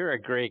show. You're a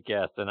great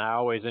guest, and I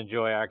always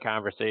enjoy our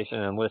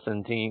conversation and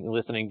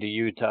listening to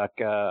you talk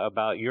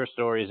about your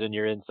stories and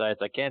your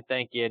insights. I can't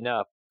thank you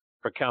enough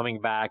for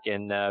coming back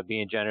and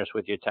being generous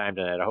with your time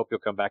tonight. I hope you'll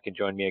come back and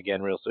join me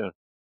again real soon.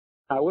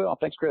 I will.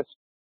 Thanks, Chris.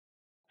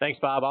 Thanks,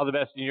 Bob. All the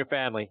best to your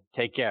family.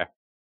 Take care.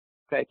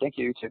 Okay, thank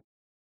you. You too.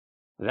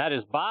 That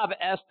is Bob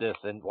Estes,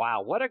 and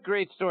wow, what a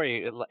great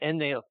story!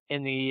 In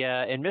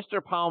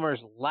Mr.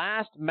 Palmer's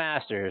last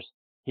Masters,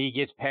 he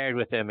gets paired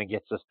with him and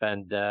gets to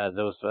spend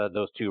those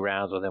 2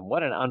 rounds with him.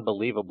 What an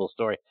unbelievable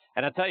story!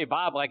 And I'll tell you,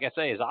 Bob, like I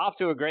say, is off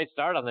to a great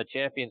start on the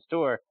Champions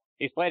Tour.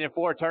 He's played in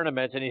 4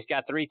 tournaments, and he's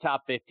got 3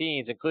 top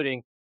 15s,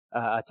 including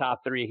a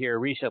top 3 here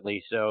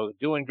recently. So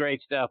doing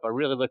great stuff. I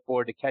really look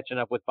forward to catching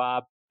up with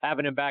Bob,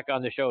 having him back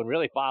on the show, and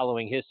really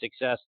following his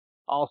success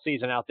all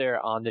season out there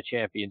on the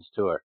Champions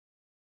Tour.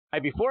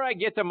 Before I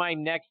get to my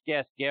next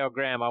guest, Gail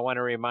Graham, I want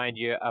to remind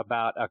you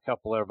about a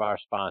couple of our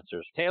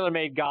sponsors.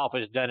 TaylorMade Golf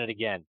has done it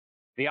again.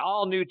 The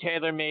all-new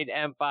TaylorMade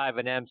M5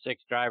 and M6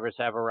 drivers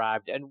have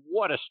arrived, and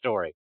what a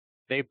story.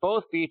 They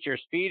both feature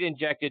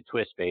speed-injected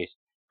twist base,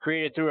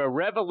 created through a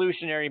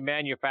revolutionary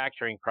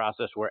manufacturing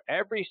process where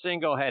every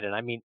single head, and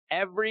I mean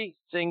every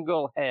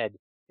single head,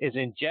 is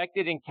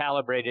injected and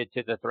calibrated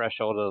to the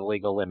threshold of the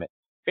legal limit.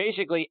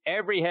 Basically,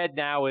 every head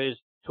now is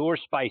Tour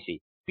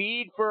Spicy.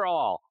 Speed for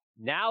all.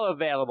 Now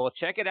available.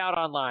 Check it out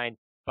online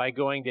by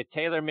going to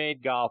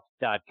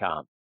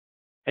TaylorMadeGolf.com.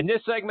 And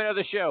this segment of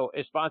the show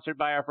is sponsored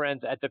by our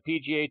friends at the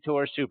PGA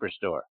Tour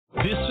Superstore.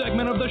 This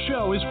segment of the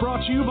show is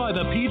brought to you by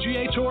the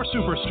PGA Tour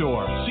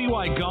Superstore. See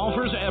why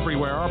golfers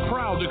everywhere are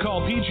proud to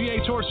call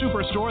PGA Tour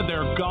Superstore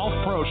their golf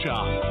pro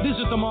shop.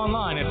 Visit them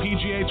online at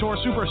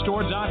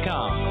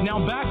PGATourSuperstore.com.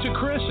 Now back to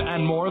Chris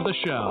and more of the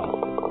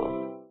show.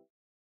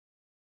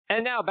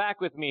 And now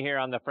back with me here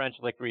on the French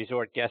Lick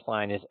Resort guest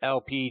line is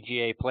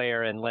LPGA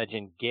player and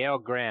legend Gail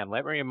Graham.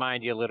 Let me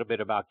remind you a little bit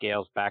about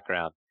Gail's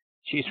background.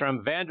 She's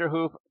from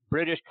Vanderhoof,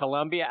 British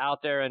Columbia,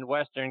 out there in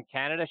Western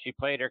Canada. She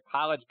played her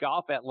college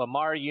golf at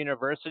Lamar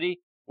University,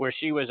 where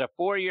she was a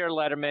 4-year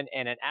letterman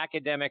and an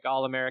academic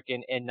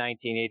All-American in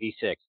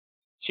 1986.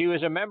 She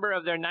was a member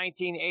of their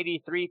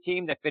 1983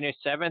 team that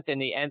finished 7th in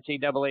the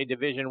NCAA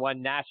Division I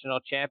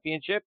National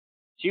Championship.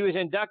 She was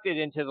inducted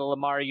into the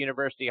Lamar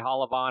University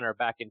Hall of Honor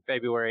back in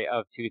February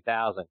of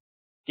 2000.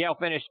 Gail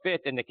finished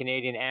fifth in the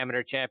Canadian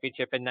Amateur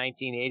Championship in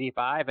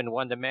 1985 and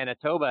won the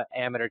Manitoba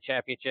Amateur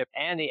Championship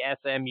and the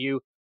SMU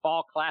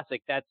Fall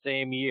Classic that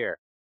same year.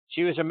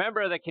 She was a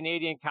member of the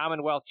Canadian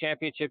Commonwealth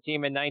Championship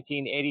team in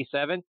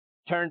 1987,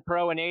 turned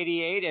pro in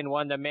 88, and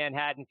won the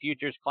Manhattan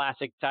Futures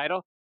Classic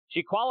title.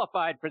 She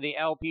qualified for the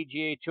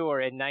LPGA Tour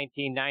in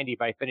 1990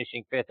 by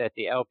finishing fifth at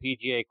the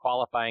LPGA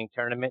qualifying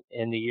tournament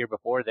in the year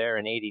before there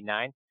in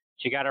 89.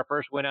 She got her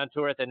first win on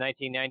tour at the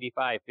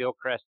 1995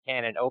 Fieldcrest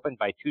Cannon Open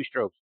by 2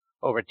 strokes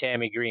over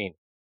Tammy Green.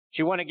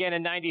 She won again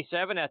in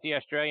 97 at the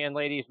Australian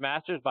Ladies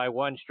Masters by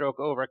 1 stroke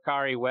over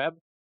Kari Webb.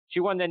 She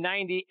won the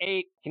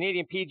 98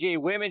 Canadian PGA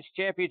Women's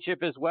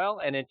Championship as well,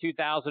 and in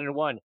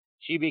 2001,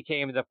 she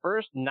became the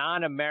first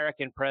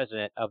non-American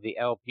president of the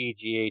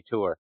LPGA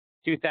Tour.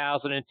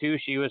 2002,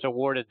 she was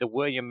awarded the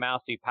William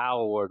Mousy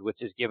Powell Award,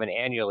 which is given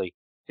annually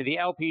to the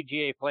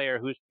LPGA player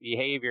whose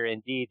behavior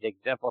and deeds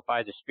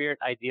exemplify the spirit,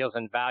 ideals,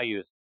 and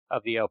values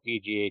of the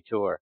LPGA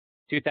Tour.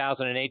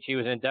 2008, she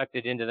was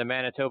inducted into the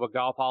Manitoba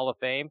Golf Hall of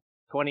Fame.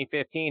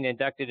 2015,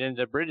 inducted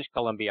into the British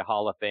Columbia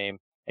Hall of Fame.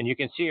 And you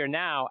can see her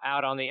now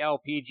out on the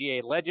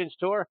LPGA Legends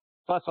Tour,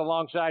 plus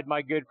alongside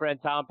my good friend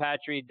Tom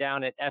Patri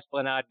down at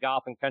Esplanade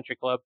Golf and Country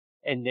Club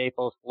in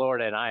Naples,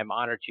 Florida. And I am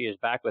honored she is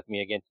back with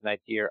me again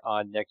tonight here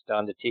on Next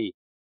on the Tee.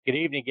 Good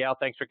evening, Gail.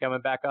 Thanks for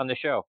coming back on the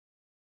show.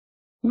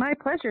 My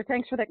pleasure.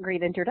 Thanks for that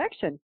great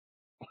introduction.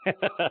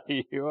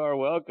 You are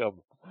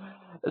welcome.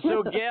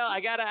 So, Gail, I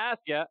got to ask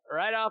you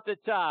right off the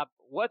top,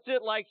 what's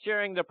it like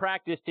sharing the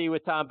practice tee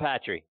with Tom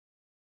Patri?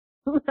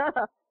 This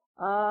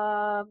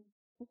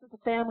is a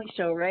family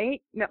show,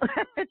 right? No,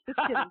 just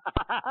kidding.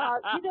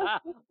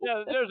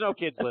 No, there's no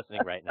kids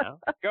listening right now.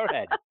 Go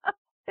ahead.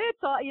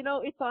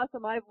 It's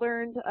awesome. I've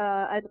learned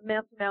an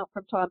immense amount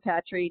from Tom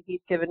Patri.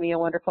 He's given me a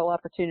wonderful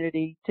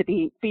opportunity to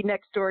be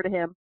next door to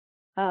him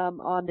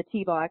on the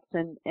tee box,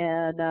 and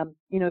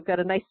we've got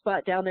a nice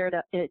spot down there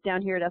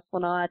down here at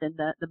Esplanade, and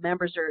the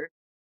members are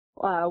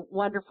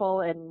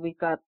wonderful, and we've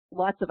got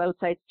lots of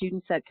outside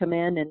students that come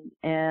in,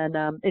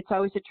 and it's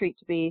always a treat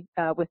to be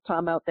with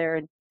Tom out there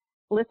and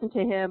listen to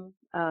him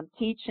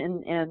teach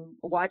and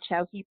watch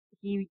how he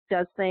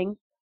does things.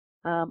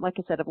 Like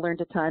I said, I've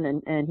learned a ton,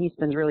 and he's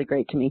been really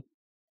great to me.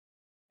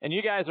 And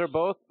you guys are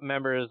both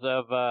members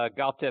of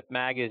Golf Tip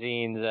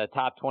Magazine's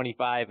top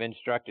 25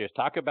 instructors.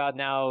 Talk about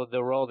now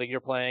the role that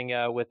you're playing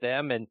with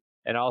them, and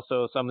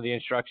also some of the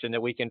instruction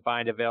that we can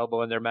find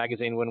available in their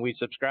magazine when we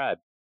subscribe.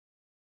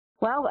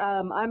 Well,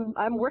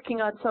 I'm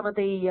working on some of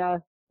the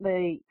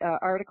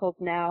articles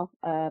now.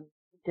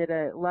 Did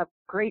a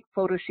great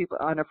photo shoot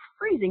on a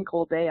freezing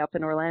cold day up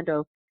in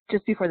Orlando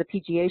just before the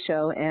PGA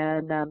show,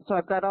 and so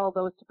I've got all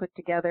those to put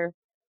together.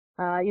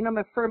 I'm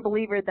a firm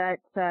believer that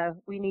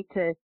we need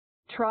to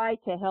try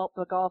to help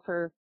the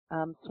golfer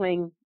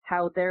swing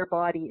how their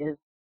body is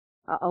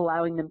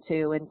allowing them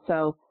to, and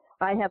so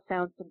I have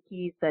found some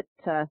keys that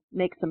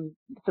make some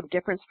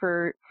difference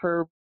for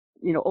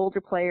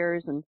older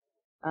players, and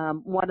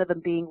one of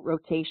them being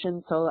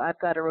rotation. So I've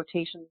got a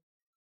rotation.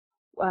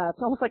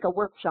 It's almost like a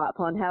workshop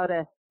on how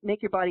to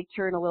make your body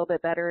turn a little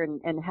bit better,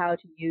 and how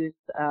to use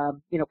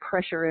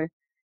pressure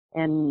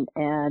and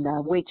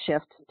weight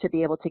shift to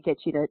be able to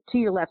get you to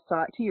your left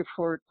side, to your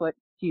forward foot.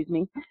 Excuse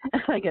me.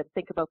 I got to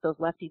think about those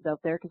lefties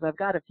out there because I've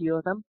got a few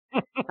of them,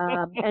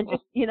 and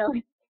just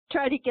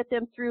try to get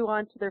them through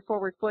onto their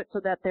forward foot so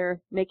that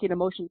they're making a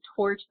motion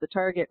towards the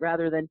target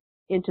rather than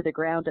into the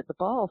ground at the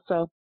ball.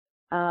 So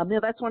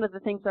that's one of the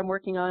things I'm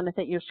working on. I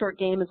think your short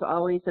game is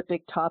always a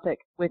big topic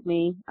with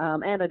me,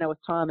 and I know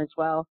with Tom as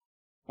well.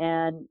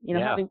 And,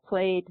 having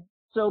played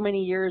so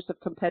many years of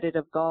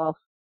competitive golf,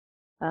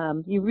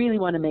 you really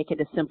want to make it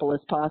as simple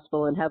as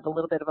possible and have a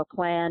little bit of a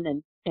plan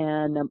and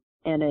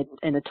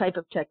a type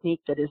of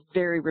technique that is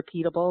very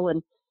repeatable.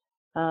 And,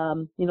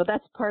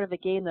 that's part of the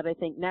game that I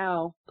think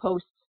now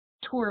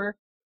post-tour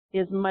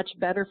is much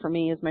better for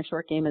me, as my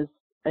short game is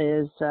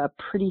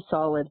pretty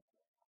solid.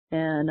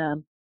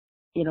 And,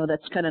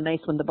 that's kind of nice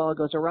when the ball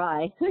goes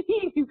awry.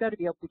 You've got to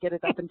be able to get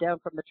it up and down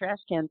from the trash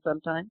can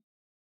sometimes.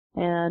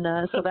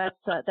 And so that's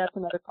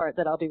another part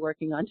that I'll be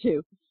working on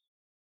too.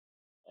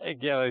 Hey,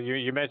 Gail,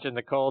 you mentioned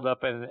the cold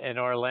up in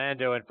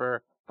Orlando, and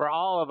for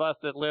all of us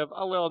that live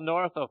a little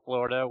north of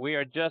Florida, we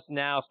are just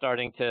now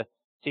starting to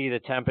see the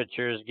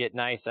temperatures get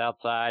nice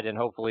outside, and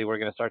hopefully we're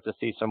going to start to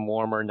see some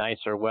warmer,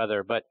 nicer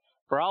weather. But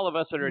for all of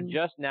us that are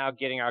just now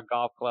getting our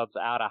golf clubs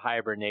out of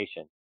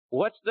hibernation,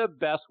 what's the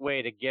best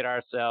way to get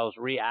ourselves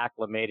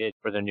reacclimated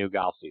for the new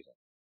golf season?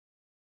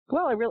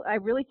 Well, I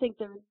really think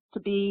there needs to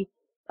be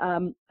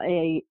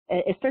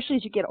especially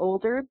as you get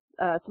older,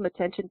 some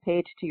attention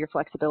paid to your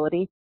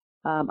flexibility.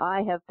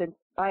 I have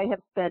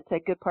spent a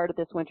good part of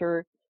this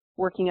winter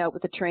working out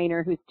with a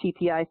trainer who's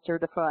TPI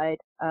certified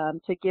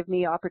to give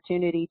me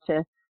opportunity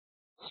to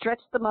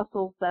stretch the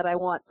muscles that I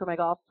want for my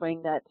golf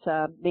swing that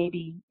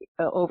maybe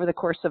over the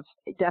course of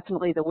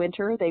definitely the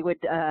winter they would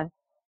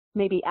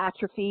maybe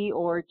atrophy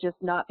or just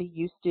not be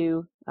used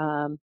to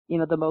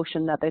the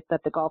motion that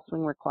the golf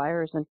swing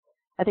requires. And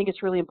I think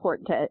it's really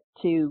important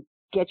to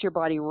get your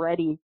body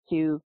ready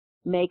to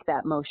make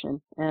that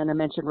motion. And I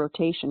mentioned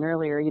rotation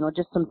earlier,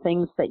 just some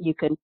things that you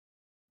can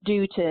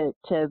do to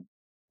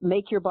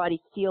make your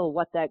body feel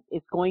what that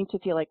is going to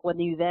feel like when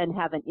you then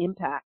have an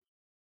impact.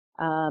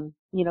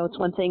 It's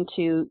one thing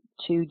to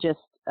just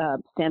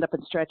stand up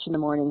and stretch in the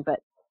morning, but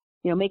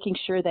making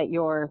sure that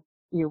your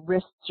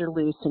wrists are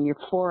loose and your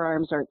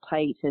forearms aren't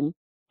tight and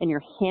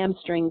your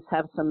hamstrings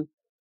have some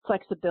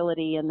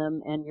flexibility in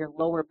them and your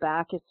lower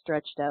back is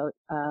stretched out.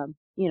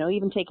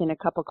 Even taking a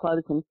couple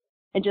clubs and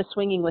just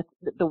swinging with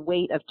the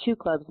weight of 2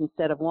 clubs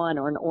instead of 1,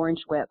 or an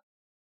orange whip.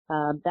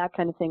 That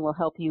kind of thing will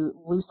help you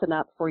loosen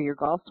up for your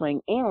golf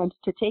swing, and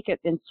to take it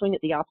and swing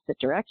it the opposite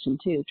direction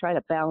too. Try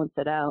to balance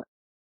it out.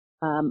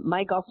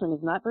 My golf swing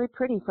is not very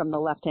pretty from the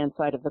left-hand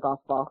side of the golf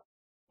ball.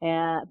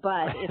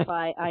 But if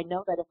I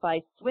know that if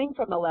I swing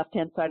from the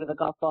left-hand side of the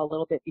golf ball a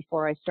little bit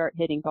before I start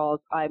hitting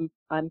balls, I'm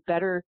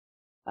better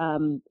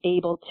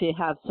able to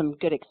have some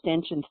good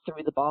extension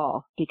through the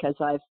ball because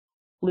I've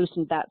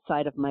loosened that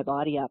side of my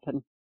body up.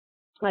 And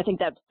I think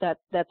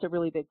that's a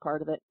really big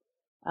part of it.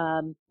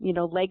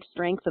 Leg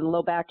strength and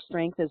low back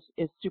strength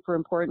is super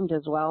important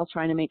as well,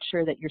 trying to make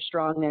sure that you're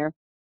strong there.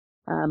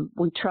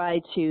 We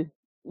try to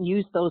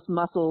use those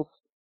muscles,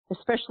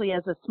 especially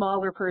as a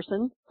smaller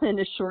person and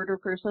a shorter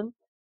person.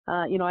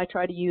 I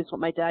try to use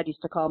what my dad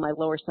used to call my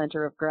lower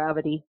center of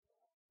gravity,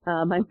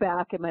 my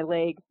back and my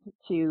legs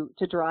to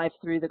drive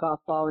through the golf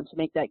ball and to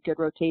make that good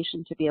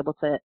rotation to be able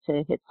to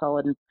hit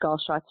solid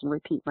golf shots and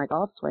repeat my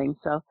golf swing.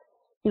 So,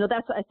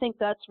 I think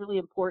that's really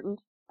important.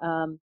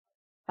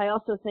 I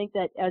also think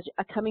that as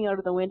coming out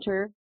of the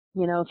winter,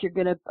 if you're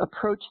going to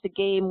approach the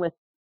game with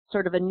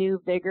sort of a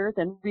new vigor,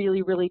 then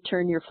really, really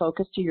turn your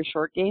focus to your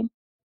short game.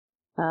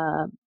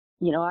 I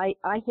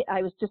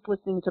was just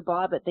listening to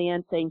Bob at the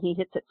end saying he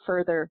hits it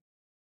further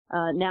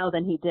now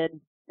than he did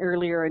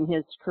earlier in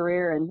his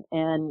career,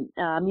 and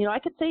I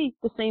could say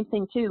the same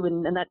thing too,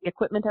 and that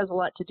equipment has a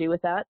lot to do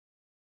with that,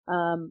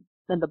 and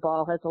the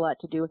ball has a lot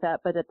to do with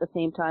that. But at the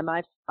same time,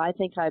 I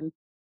think I'm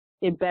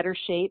in better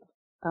shape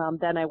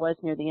than I was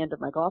near the end of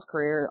my golf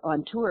career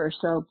on tour.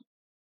 So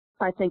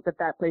I think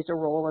that plays a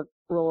role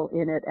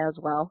in it as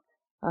well.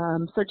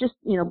 So just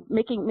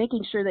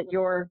making sure that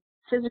you're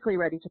physically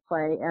ready to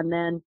play, and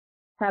then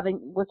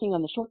working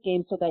on the short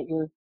game so that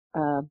your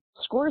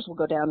scores will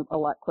go down a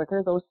lot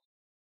quicker. Those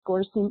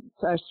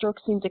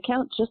strokes seem to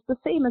count just the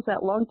same as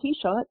that long tee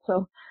shot.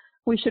 So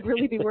we should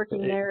really be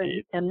working there,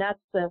 and that's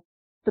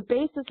the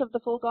basis of the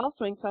full golf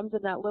swing comes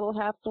in that little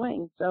half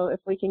swing. So if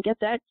we can get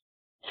that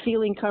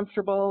feeling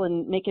comfortable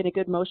and making a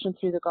good motion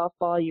through the golf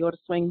ball, you ought to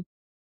swing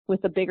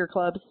with the bigger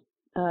clubs.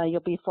 You'll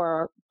be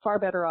far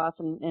better off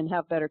and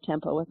have better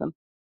tempo with them.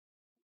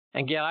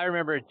 And Gail, I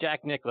remember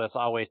Jack Nicklaus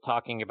always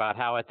talking about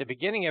how at the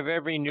beginning of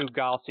every new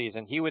golf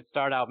season, he would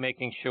start out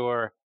making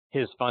sure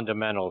his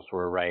fundamentals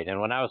were right. And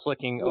when I was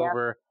looking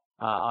over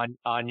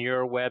on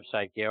your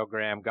website,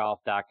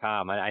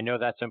 GailGrahamGolf.com, I know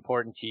that's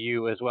important to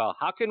you as well.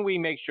 How can we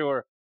make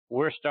sure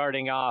we're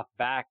starting off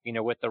back,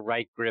 with the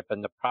right grip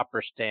and the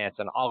proper stance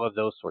and all of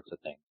those sorts of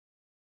things?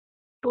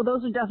 Well,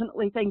 those are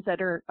definitely things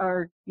that are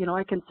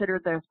I consider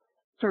the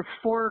sort of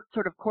 4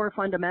 sort of core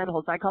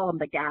fundamentals. I call them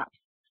the gaps: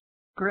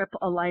 grip,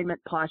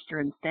 alignment, posture,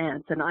 and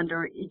stance. And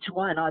under each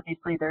one,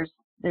 obviously,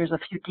 there's a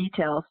few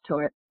details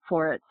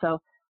for it. So,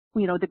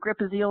 the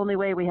grip is the only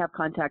way we have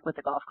contact with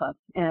the golf club.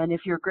 And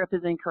if your grip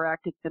is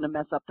incorrect, it's going to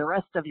mess up the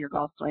rest of your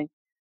golf swing.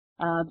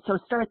 So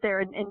start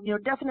there and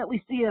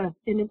definitely see an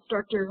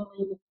instructor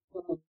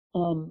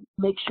and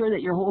make sure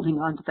that you're holding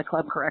onto the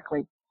club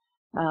correctly.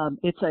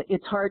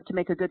 It's hard to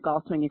make a good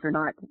golf swing if you're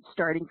not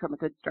starting from a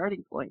good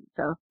starting point.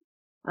 So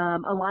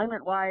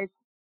alignment-wise,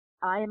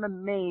 I am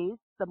amazed.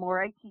 The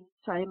more I teach,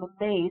 I am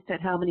amazed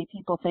at how many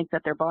people think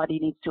that their body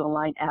needs to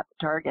align at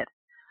the target.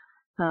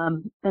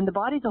 And the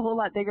body's a whole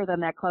lot bigger than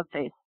that club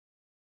face.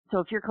 So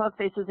if your club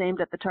face is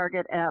aimed at the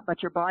target,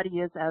 but your body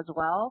is as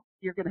well,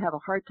 you're going to have a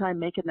hard time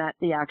making that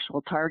the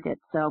actual target.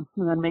 So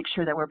we want to make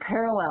sure that we're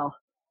parallel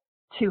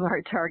to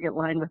our target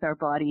line with our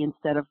body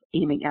instead of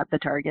aiming at the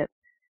target.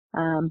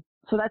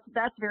 So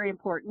that's very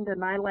important.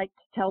 And I like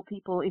to tell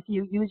people, if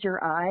you use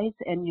your eyes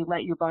and you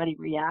let your body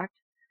react,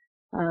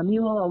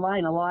 you will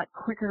align a lot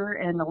quicker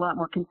and a lot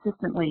more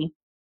consistently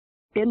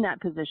in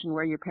that position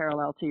where you're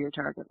parallel to your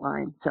target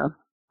line. So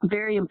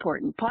very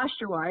important.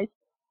 Posture-wise,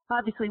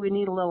 obviously we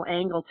need a little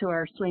angle to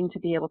our swing to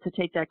be able to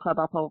take that club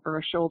up over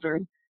our shoulder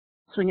and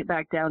swing it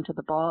back down to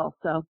the ball.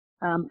 So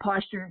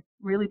posture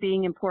really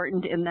being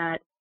important in that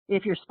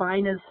if your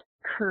spine is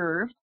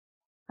curved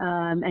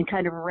and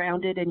kind of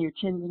rounded and your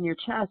chin's in your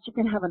chest, you're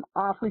going to have an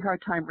awfully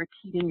hard time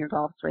repeating your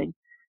golf swing.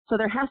 So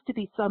there has to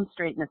be some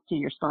straightness to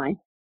your spine.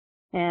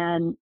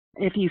 And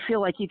if you feel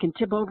like you can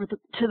tip over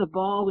to the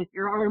ball with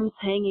your arms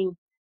hanging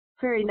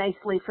very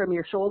nicely from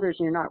your shoulders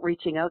and you're not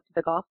reaching out to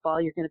the golf ball,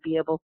 you're going to be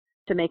able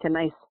to make a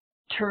nice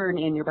turn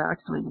in your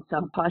backswing.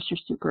 So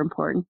posture's super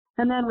important.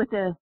 And then with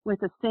the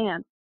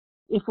stance,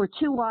 if we're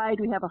too wide,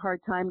 we have a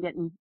hard time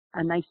getting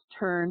a nice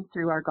turn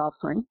through our golf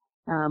swing.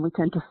 We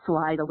tend to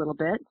slide a little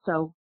bit.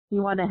 So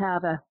you want to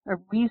have a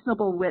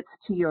reasonable width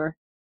to your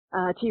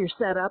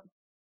setup.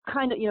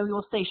 kind of,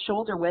 we'll say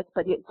shoulder width,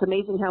 but it's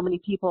amazing how many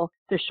people,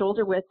 their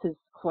shoulder width is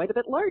quite a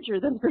bit larger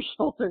than their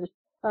shoulders.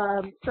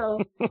 So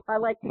I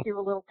like to do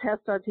a little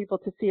test on people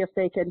to see if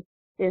they can,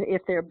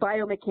 if they're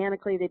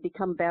biomechanically, they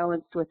become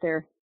balanced with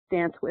their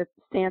stance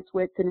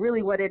width. And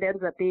really what it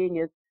ends up being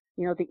is,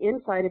 the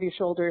inside of your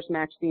shoulders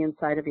match the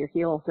inside of your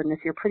heels. And if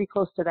you're pretty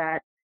close to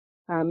that,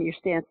 your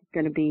stance is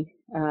going to be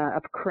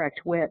a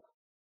correct width.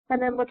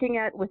 And then looking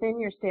at within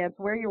your stance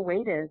where your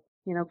weight is,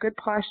 good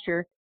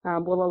posture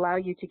will allow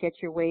you to get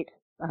your weight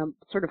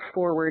sort of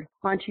forward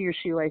onto your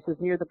shoelaces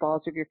near the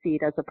balls of your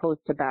feet as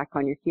opposed to back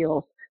on your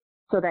heels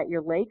so that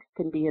your legs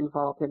can be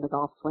involved in the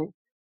golf swing.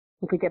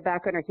 If we get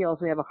back on our heels,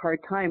 we have a hard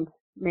time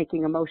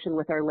making a motion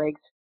with our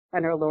legs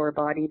and our lower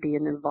body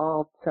being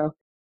involved. So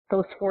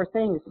those 4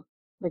 things,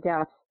 the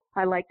gaps,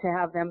 I like to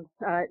have them,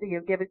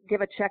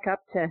 give a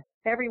checkup to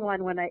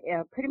everyone when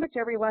pretty much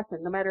every lesson,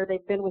 no matter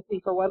they've been with me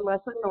for one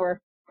lesson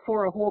or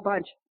for a whole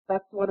bunch.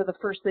 That's one of the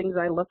first things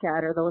I look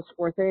at are those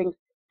 4 things,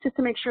 just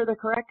to make sure they're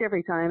correct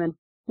every time. And,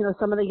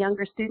 some of the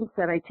younger students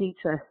that I teach,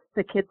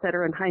 the kids that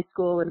are in high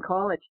school and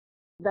college,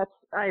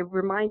 I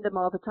remind them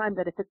all the time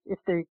that if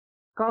they're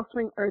golf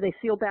swing or they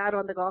feel bad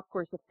on the golf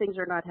course, if things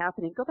are not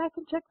happening, go back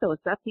and check those.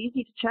 That's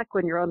easy to check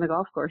when you're on the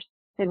golf course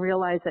and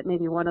realize that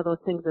maybe one of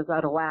those things is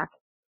out of whack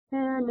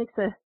and makes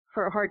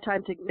for a hard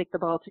time to make the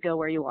ball to go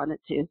where you want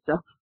it to. So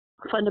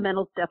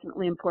fundamentals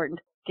definitely important.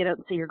 Get out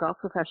and see your golf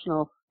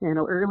professional,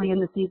 early in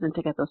the season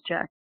to get those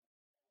checked.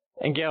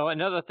 And Gail,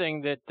 another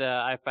thing that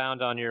I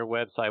found on your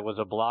website was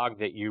a blog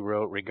that you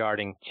wrote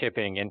regarding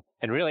chipping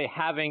and really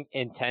having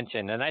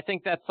intention. And I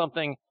think that's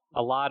something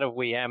a lot of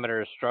we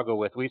amateurs struggle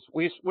with.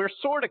 We're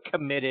sort of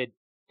committed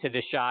to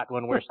the shot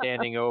when we're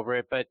standing over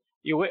it, but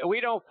we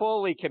don't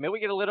fully commit. We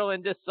get a little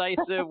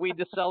indecisive. We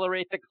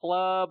decelerate the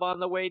club on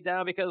the way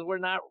down because we're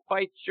not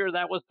quite sure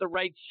that was the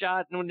right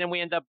shot, and then we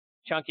end up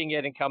chunking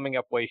it and coming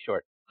up way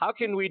short. How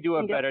can we do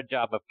a better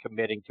job of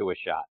committing to a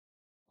shot?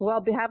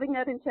 Well, having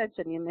that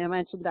intention, you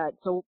mentioned that.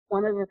 So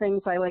one of the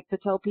things I like to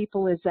tell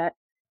people is that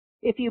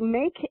if you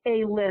make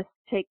a list,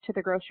 take to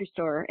the grocery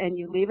store, and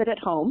you leave it at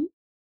home,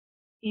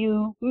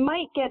 you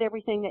might get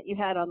everything that you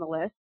had on the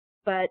list,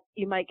 but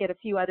you might get a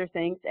few other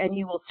things, and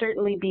you will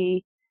certainly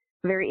be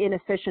very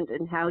inefficient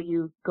in how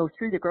you go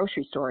through the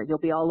grocery store. You'll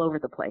be all over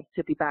the place.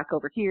 You'll be back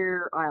over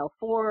here, aisle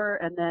 4,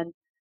 and then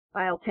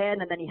aisle 10,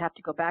 and then you have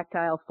to go back to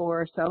aisle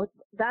 4. So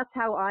that's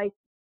how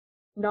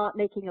not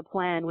making a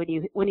plan when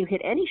you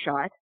hit any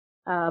shot.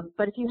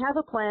 But if you have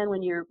a plan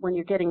when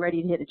you're getting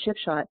ready to hit a chip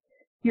shot,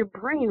 your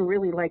brain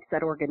really likes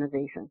that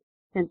organization.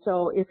 And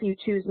so if you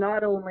choose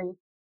not only,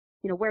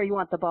 where you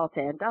want the ball to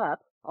end up,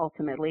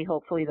 ultimately,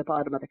 hopefully the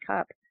bottom of the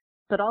cup,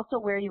 but also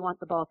where you want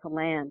the ball to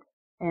land.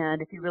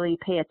 And if you really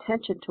pay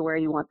attention to where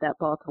you want that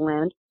ball to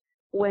land,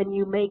 when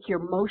you make your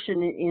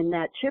motion in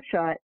that chip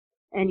shot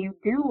and you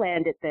do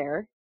land it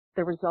there,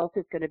 the result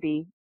is going to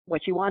be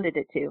what you wanted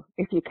it to.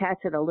 If you catch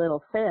it a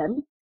little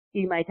thin,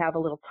 you might have a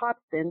little top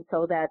spin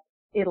so that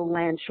it'll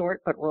land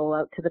short but roll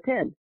out to the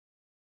pin.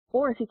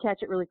 Or if you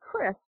catch it really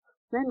crisp,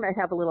 then you might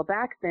have a little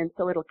backspin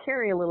so it'll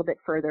carry a little bit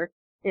further,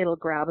 it'll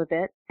grab a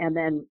bit, and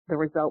then the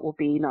result will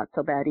be not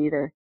so bad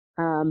either.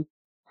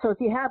 So if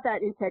you have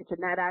that intention,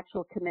 that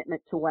actual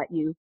commitment to what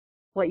you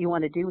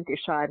want to do with your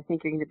shot, I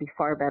think you're going to be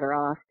far better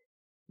off.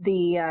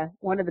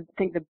 One of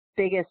the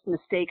biggest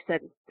mistakes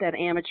that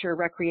amateur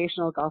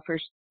recreational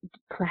golfers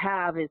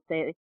have is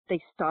they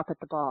stop at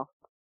the ball.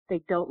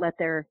 They don't let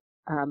their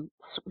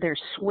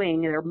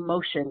swing, their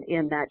motion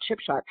in that chip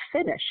shot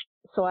finish.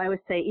 So I would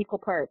say equal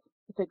parts.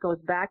 If it goes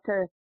back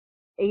to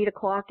 8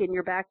 o'clock in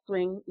your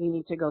backswing, you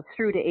need to go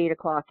through to 8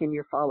 o'clock in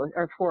your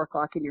or 4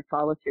 o'clock in your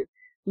follow through.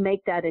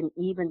 Make that an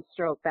even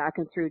stroke back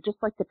and through, just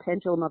like the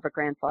pendulum of a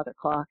grandfather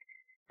clock.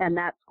 And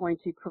that's going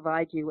to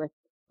provide you with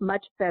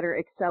much better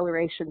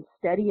acceleration,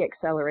 steady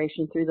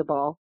acceleration through the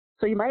ball.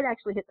 So you might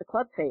actually hit the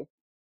club face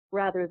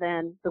rather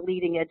than the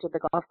leading edge of the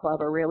golf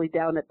club or really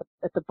down at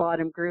the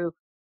bottom groove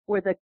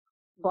where the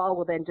ball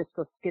will then just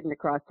go skidding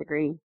across the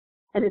green.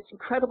 And it's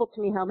incredible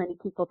to me how many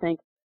people think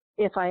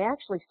if I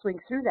actually swing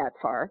through that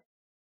far,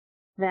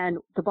 then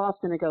the ball's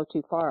going to go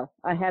too far.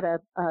 I had a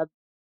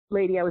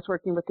lady I was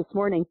working with this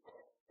morning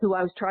who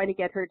I was trying to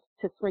get her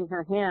to swing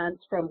her hands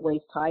from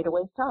waist high to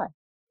waist high.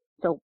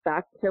 So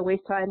back to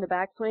waist high in the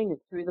backswing and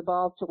through the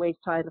ball to waist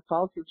high in the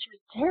follow through. She was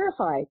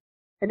terrified.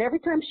 And every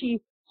time she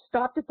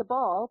stopped at the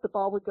ball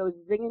would go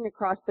zinging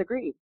across the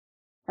green.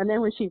 And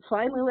then when she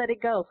finally let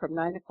it go from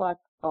 9 o'clock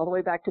all the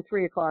way back to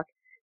 3 o'clock,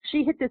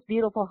 she hit this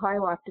beautiful high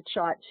lofted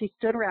shot. She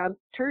stood around,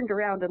 turned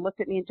around and looked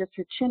at me and just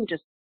her chin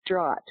just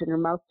dropped and her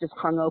mouth just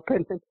hung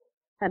open.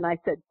 And I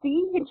said,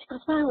 see? And she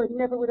goes, wow, I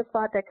never would have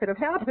thought that could have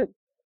happened.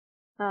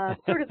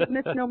 Sort of the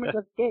misnomers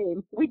of the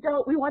game. We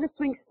want to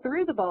swing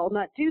through the ball,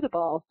 not do the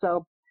ball.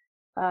 So,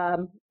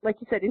 like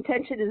you said,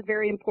 intention is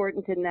very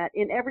important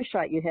in every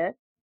shot you hit.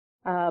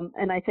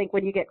 And I think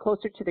when you get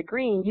closer to the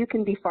green, you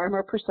can be far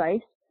more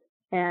precise.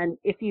 And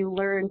if you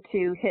learn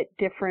to hit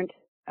different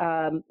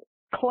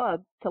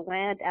clubs to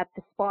land at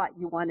the spot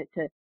you want it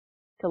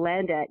to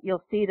land at,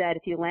 you'll see that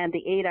if you land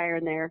the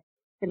 8-iron there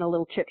in a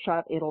little chip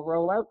shot, it'll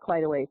roll out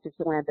quite a ways. If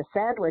you land the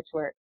sandwich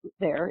where it's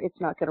there, it's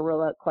not going to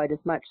roll out quite as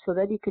much. So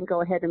then you can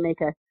go ahead and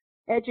make a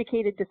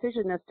educated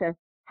decision as to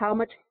how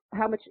much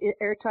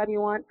air time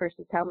you want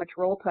versus how much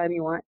roll time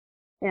you want,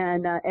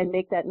 and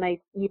make that nice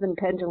even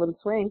pendulum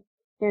swing.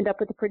 End up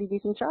with a pretty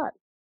decent shot.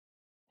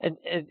 And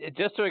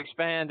just to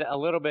expand a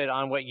little bit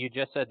on what you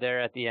just said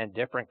there at the end,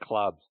 different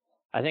clubs.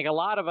 I think a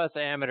lot of us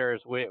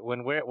amateurs,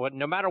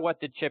 no matter what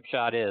the chip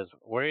shot is,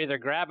 we're either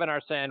grabbing our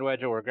sand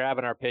wedge or we're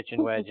grabbing our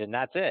pitching wedge, and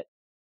that's it.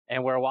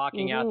 And we're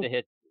walking out to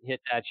hit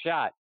that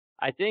shot.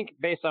 I think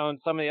based on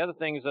some of the other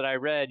things that I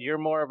read, you're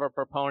more of a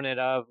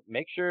proponent of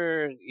make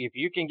sure if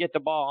you can get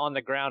the ball on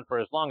the ground for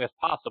as long as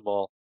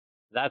possible,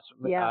 that's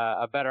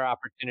a better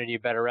opportunity, a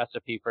better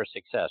recipe for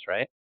success,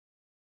 right?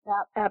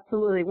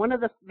 Absolutely. One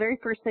of the very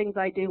first things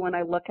I do when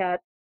I look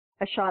at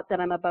a shot that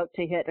I'm about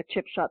to hit, a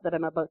chip shot that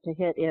I'm about to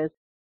hit, is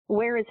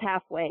where is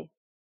halfway?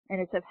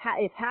 And if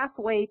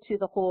halfway to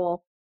the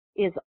hole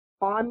is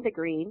on the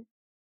green,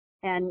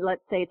 and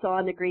let's say it's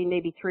on the green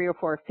maybe 3 or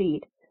 4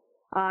 feet,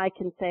 I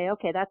can say,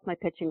 okay, that's my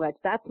pitching wedge.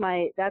 That's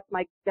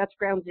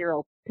ground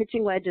zero.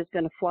 Pitching wedge is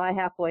going to fly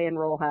halfway and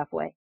roll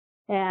halfway.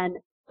 And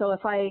so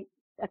if I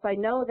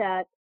know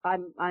that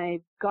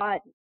I've got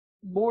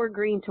more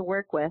green to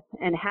work with,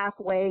 and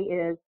halfway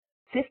is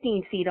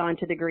 15 feet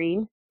onto the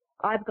green,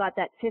 I've got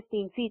that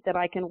 15 feet that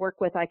I can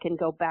work with. I can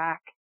go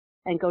back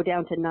and go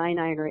down to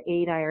 9-iron or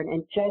 8-iron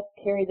and just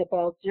carry the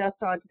ball just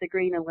onto the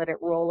green and let it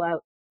roll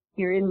out.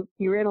 You're in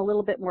a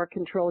little bit more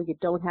control. You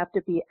don't have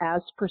to be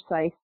as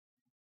precise.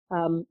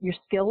 Your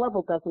skill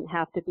level doesn't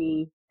have to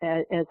be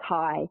as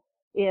high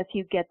if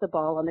you get the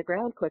ball on the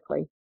ground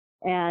quickly.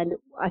 And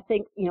I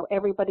think,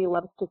 everybody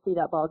loves to see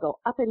that ball go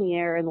up in the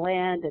air and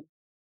land,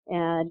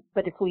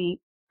 but if we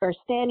are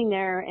standing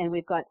there and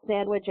we've got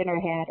sandwich in our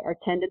hand, our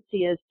tendency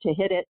is to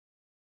hit it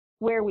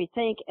where we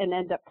think and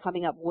end up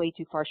coming up way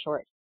too far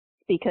short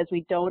because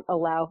we don't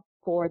allow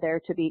for there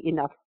to be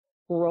enough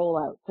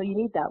rollout. So you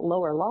need that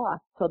lower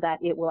loft so that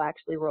it will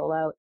actually roll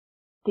out.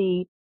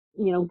 If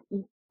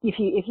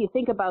you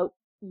think about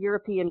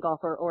European golf,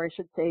 or I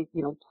should say,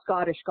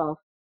 Scottish golf,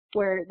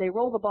 where they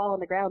roll the ball on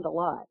the ground a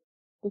lot,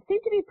 they seem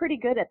to be pretty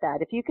good at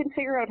that. If you can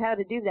figure out how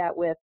to do that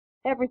with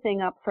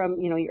everything up from,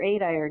 your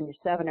 8-iron, your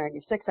 7-iron,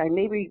 your 6-iron,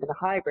 maybe even a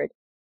hybrid,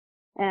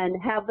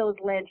 and have those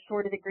land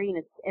short of the green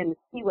and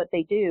see what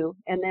they do,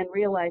 and then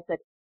realize that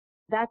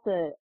that's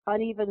a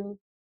uneven,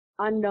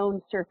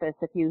 unknown surface.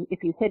 If you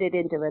hit it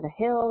into the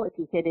hill, if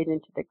you hit it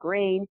into the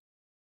grain,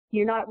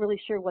 you're not really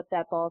sure what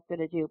that ball is going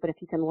to do. But if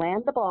you can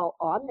land the ball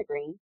on the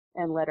green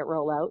and let it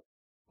roll out,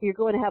 you're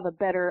going to have a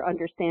better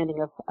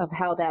understanding of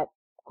how that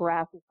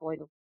grass is going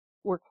to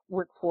work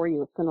for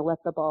you. It's going to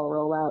let the ball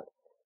roll out.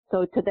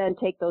 So to then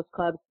take those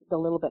clubs, the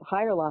little bit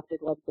higher lofted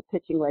wedge, the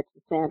pitching wedge,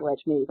 the sand wedge,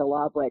 maybe the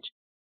lob wedge,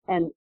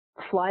 and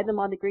fly them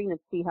on the green and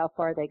see how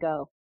far they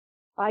go.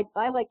 I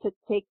like to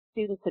take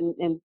students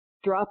and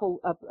drop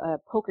a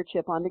poker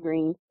chip on the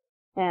green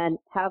and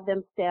have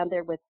them stand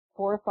there with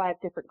 4 or 5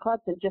 different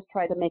clubs and just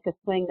try to make a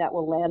swing that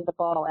will land the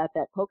ball at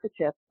that poker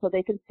chip so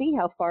they can see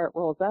how far it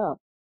rolls out.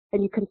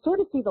 And you can sort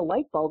of see the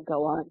light bulb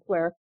go on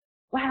where,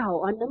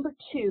 wow, on number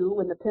 2,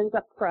 when the pin's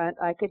up front,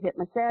 I could hit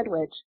my sand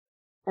wedge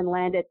and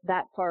land it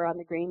that far on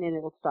the green and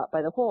it'll stop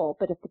by the hole.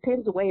 But if the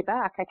pin's way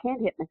back, I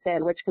can't hit my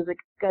sand wedge because it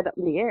got up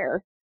in the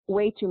air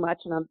way too much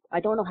and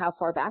I don't know how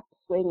far back to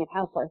swing and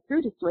how far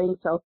through to swing.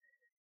 So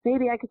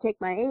maybe I could take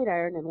my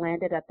 8-iron and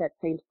land it at that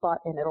same spot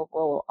and it'll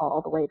roll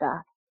all the way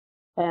back.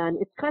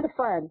 And it's kind of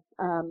fun,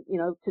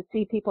 to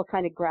see people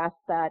kind of grasp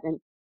that and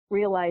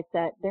realize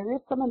that there is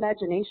some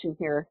imagination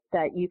here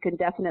that you can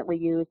definitely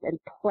use and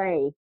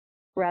play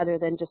rather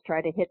than just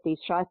try to hit these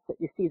shots that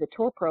you see the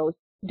tour pros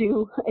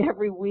do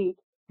every week.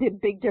 The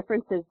big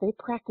difference is they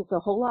practice a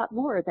whole lot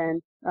more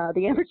than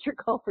the amateur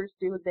golfers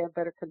do, and they have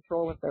better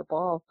control of their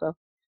ball. So,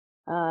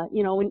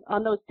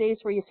 on those days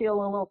where you feel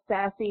a little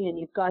sassy and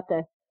you've got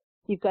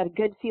a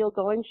good feel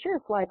going, sure,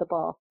 fly the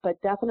ball.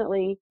 But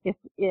definitely,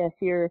 if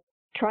you're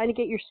trying to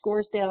get your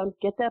scores down,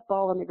 get that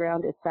ball on the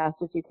ground as fast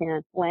as you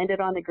can, land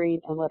it on the green,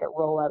 and let it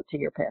roll out to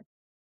your pin.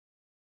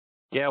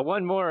 Yeah,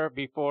 one more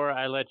before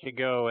I let you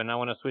go, and I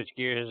want to switch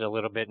gears a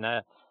little bit.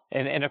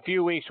 In a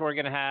few weeks, we're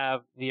going to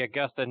have the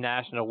Augusta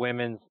National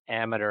Women's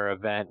Amateur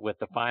event with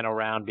the final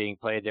round being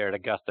played there at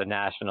Augusta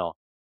National.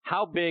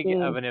 How big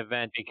of an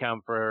event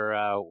become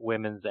for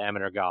women's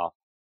amateur golf?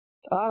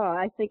 Oh,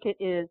 I think it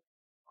is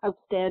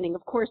outstanding.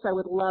 Of course, I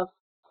would love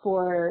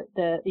for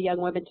the young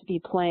women to be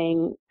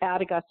playing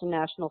at Augusta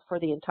National for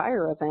the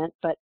entire event,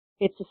 but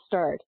it's a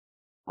start.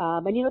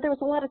 And there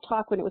was a lot of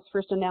talk when it was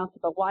first announced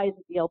about why is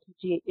it the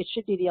LPGA? It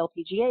should be the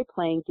LPGA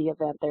playing the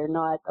event. They're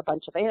not a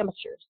bunch of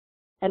amateurs.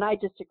 And I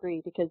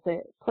disagree because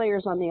the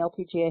players on the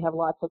LPGA have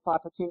lots of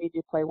opportunity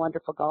to play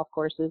wonderful golf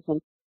courses.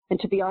 And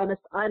to be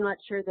honest, I'm not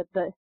sure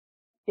that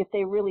if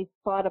they really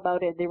thought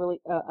about it, they really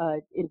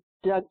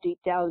dug deep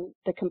down,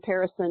 the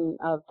comparison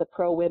of the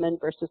pro women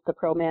versus the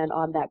pro men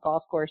on that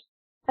golf course,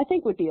 I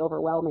think would be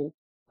overwhelming.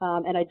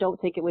 And I don't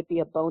think it would be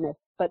a bonus.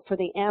 But for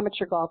the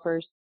amateur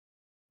golfers,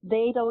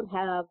 they don't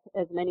have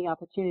as many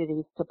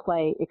opportunities to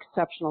play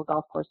exceptional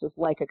golf courses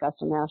like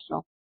Augusta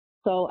National.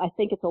 So I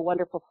think it's a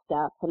wonderful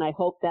step, and I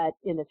hope that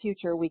in the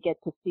future we get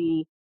to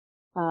see,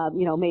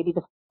 maybe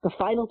the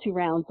final 2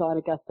 rounds on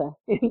Augusta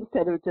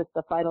instead of just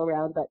the final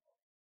round. But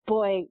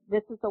boy,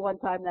 this is the one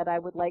time that I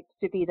would like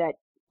to be that,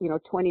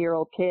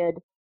 20-year-old kid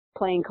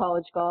playing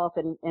college golf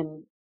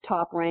and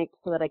top ranked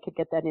so that I could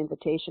get that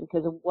invitation,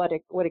 because what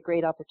a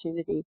great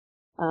opportunity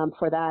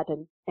for that.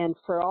 And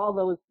for all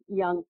those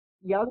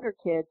younger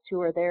kids who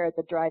are there at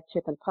the drive,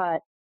 chip, and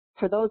putt,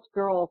 for those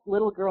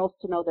little girls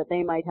to know that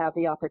they might have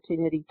the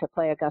opportunity to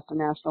play Augusta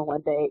National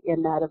one day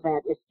in that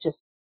event is just,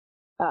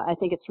 I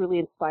think it's really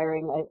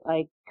inspiring.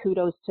 I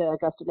kudos to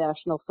Augusta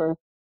National for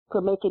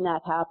making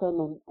that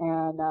happen.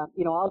 And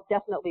I'll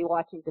definitely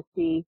watching to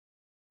see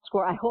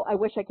score. I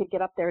wish I could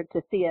get up there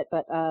to see it,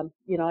 but, I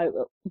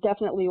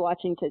definitely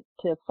watching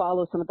to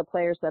follow some of the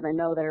players that I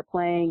know that are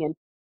playing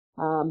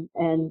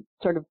and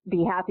sort of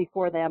be happy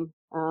for them,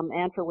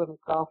 and for women's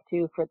golf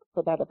too, for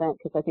that event,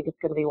 because I think it's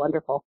going to be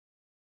wonderful.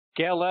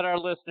 Gail, let our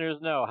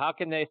listeners know, how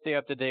can they stay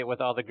up to date with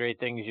all the great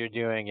things you're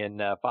doing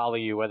and follow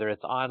you, whether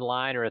it's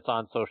online or it's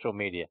on social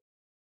media?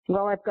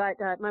 Well, I've got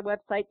my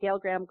website,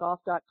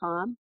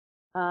 gailgrahamgolf.com.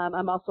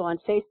 I'm also on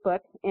Facebook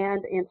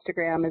and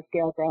Instagram as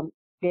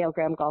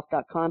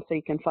gailgrahamgolf.com, so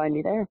you can find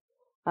me there.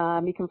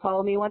 You can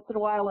follow me once in a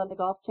while on the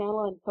Golf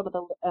Channel and some of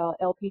the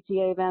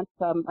LPGA events.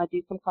 I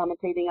do some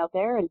commentating out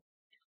there, and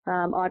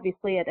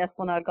obviously at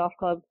Esplanade Golf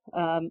Club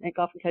and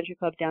Golf and Country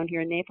Club down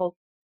here in Naples.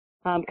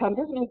 Come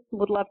visit me.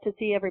 Would love to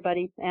see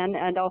everybody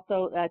and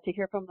also to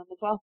hear from them as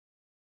well.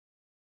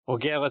 Well,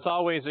 Gail, it's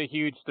always a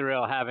huge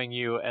thrill having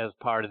you as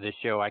part of the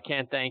show. I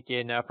can't thank you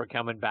enough for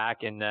coming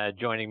back and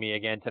joining me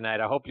again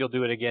tonight. I hope you'll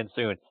do it again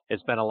soon.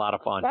 It's been a lot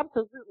of fun.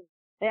 Absolutely.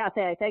 Yeah,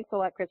 thanks a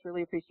lot, Chris.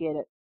 Really appreciate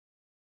it.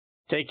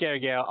 Take care,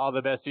 Gail. All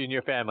the best to you and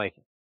your family.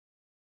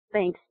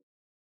 Thanks.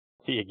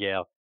 See you,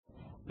 Gail.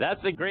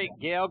 That's the great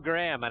Gail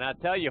Graham. And I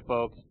tell you,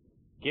 folks,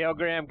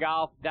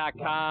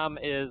 GailGrahamGolf.com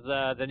is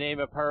the name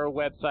of her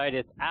website.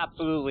 It's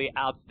absolutely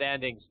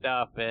outstanding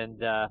stuff,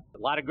 and a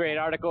lot of great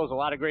articles, a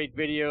lot of great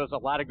videos, a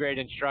lot of great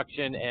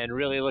instruction, and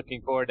really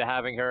looking forward to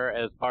having her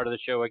as part of the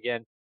show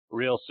again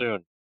real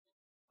soon.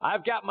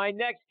 I've got my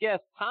next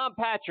guest, Tom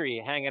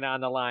Patri, hanging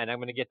on the line. I'm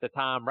going to get to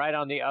Tom right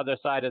on the other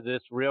side of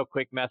this real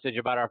quick message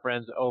about our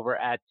friends over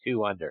at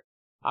 2 Under.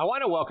 I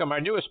want to welcome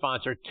our newest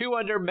sponsor, 2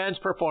 Under Men's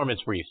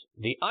Performance Briefs,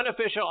 the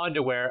unofficial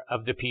underwear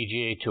of the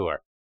PGA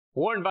Tour.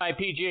 Worn by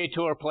PGA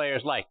Tour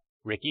players like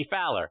Ricky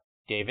Fowler,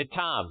 David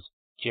Toms,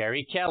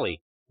 Jerry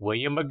Kelly,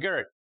 William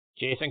McGirt,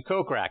 Jason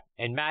Kokrak,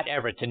 and Matt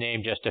Everett, to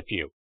name just a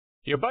few.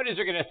 Your buddies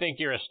are going to think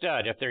you're a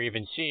stud if they're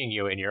even seeing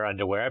you in your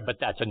underwear, but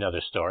that's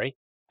another story.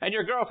 And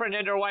your girlfriend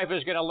and her wife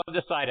is going to love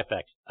the side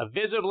effects, a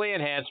visibly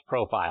enhanced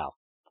profile.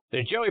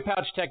 The Joey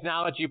Pouch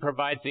technology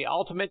provides the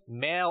ultimate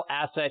male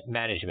asset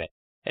management.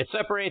 It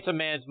separates a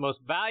man's most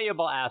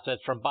valuable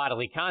assets from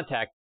bodily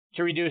contact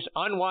to reduce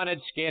unwanted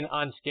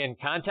skin-on-skin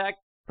contact,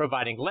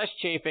 providing less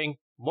chafing,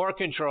 more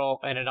control,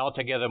 and an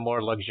altogether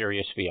more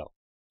luxurious feel.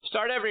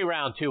 Start every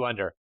round 2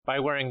 Under by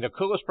wearing the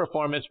coolest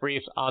performance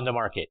briefs on the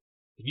market.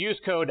 Use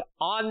code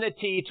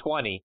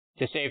ONTHET20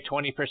 to save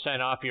 20%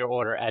 off your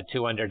order at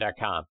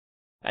 2under.com.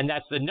 And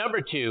that's the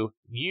number 2,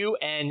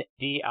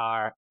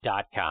 UNDR.com.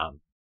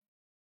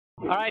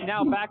 All right,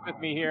 now back with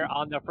me here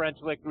on the French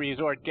Lick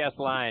Resort guest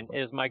line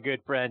is my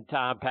good friend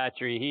Tom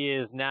Patri. He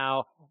is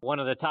now one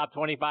of the top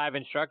 25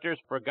 instructors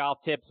for Golf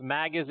Tips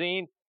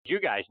magazine. You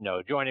guys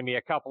know, joining me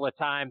a couple of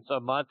times a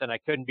month, and I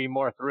couldn't be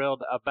more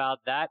thrilled about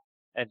that.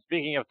 And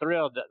speaking of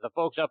thrilled, the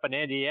folks up in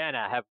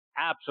Indiana have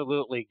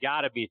absolutely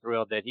got to be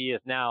thrilled that he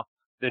is now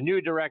the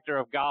new director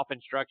of golf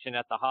instruction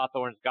at the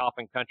Hawthorns Golf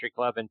and Country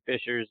Club in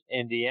Fishers,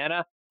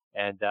 Indiana.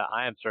 And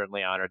I am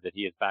certainly honored that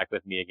he is back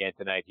with me again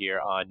tonight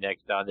here on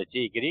Next on the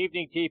Tee. Good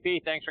evening,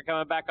 TP. Thanks for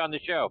coming back on the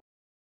show.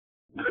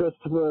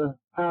 Christopher,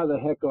 how the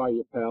heck are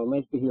you, pal?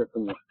 Nice to hear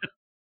from you.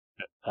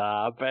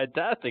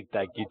 Fantastic.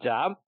 Thank you,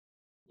 Tom.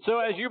 So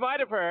as you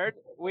might have heard,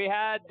 we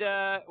had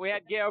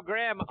Gail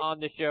Graham on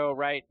the show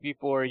right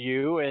before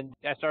you, and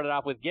I started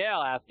off with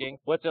Gail asking,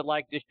 what's it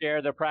like to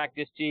share the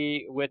practice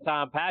tee with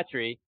Tom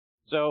Patri?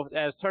 So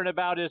as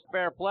turnabout is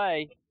fair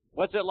play,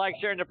 what's it like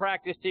sharing the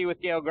practice tee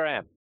with Gail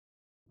Graham?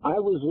 I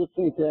was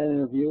listening to that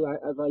interview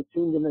as I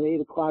tuned in at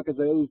 8 o'clock, as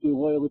I always do,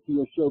 loyally to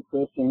your show,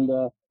 Chris, and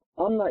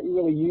I'm not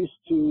really used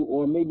to,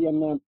 or maybe I'm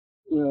not,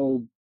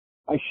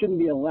 I shouldn't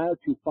be allowed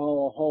to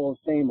follow a Hall of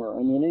Famer.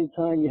 I mean,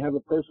 anytime you have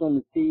a person on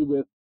the tee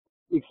with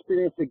the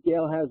experience that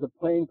Gail has, a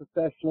playing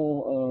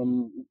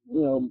professional,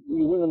 you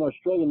win an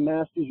Australian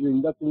Masters, you're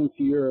inducted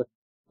into your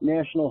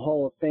National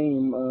Hall of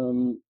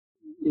Fame.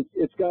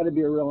 It's got to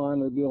be a real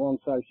honor to be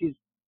alongside. She's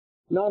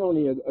not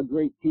only a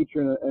great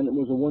teacher and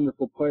was a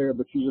wonderful player,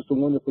 but she's just a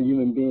wonderful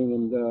human being.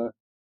 And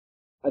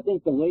I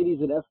think the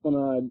ladies at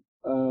Esplanade,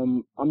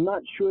 I'm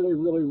not sure they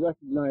really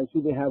recognize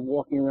who they have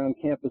walking around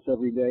campus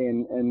every day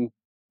and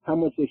how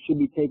much they should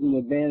be taking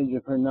advantage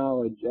of her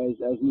knowledge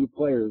as new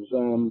players.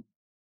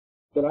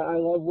 But I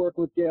love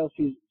working with Gail.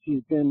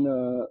 She's been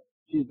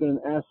an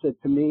asset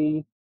to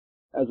me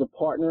as a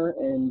partner,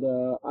 and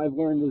I've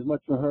learned as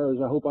much from her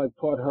as I hope I've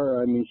taught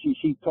her. I mean,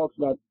 she talks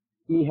about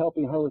me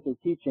helping her with her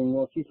teaching.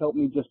 Well, she's helped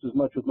me just as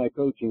much with my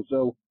coaching.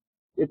 So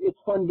it's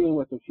fun being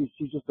with her.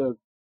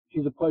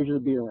 She's a pleasure to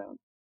be around.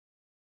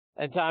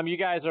 And Tom, you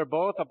guys are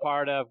both a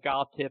part of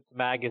Golf Tips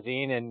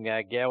Magazine, and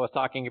Gail was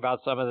talking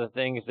about some of the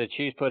things that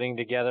she's putting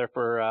together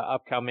for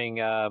upcoming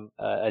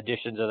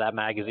editions of that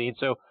magazine.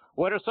 So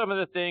what are some of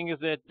the things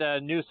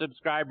that new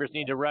subscribers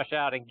need to rush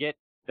out and get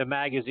the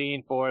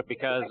magazine for it,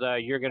 because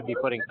you're going to be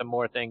putting some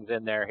more things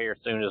in there here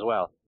soon as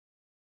well?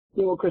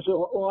 Yeah, well, Chris, a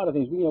lot of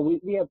things.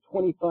 We have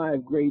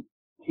 25 great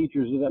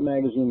teachers in that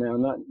magazine now,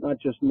 not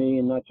just me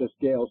and not just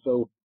Gail.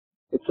 So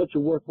it's such a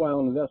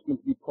worthwhile investment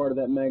to be part of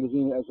that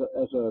magazine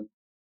as a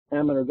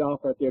amateur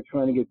golfer out there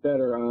trying to get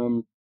better.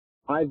 I'm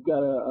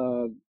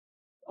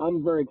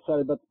very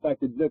excited about the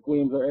fact that Vic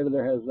Williams, our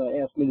editor, has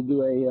asked me to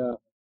do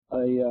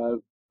a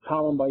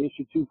column by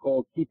issue 2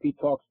 called TP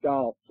Talks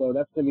Golf. So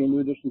that's going to be a new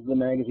addition to the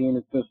magazine.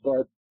 It's going to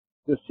start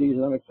this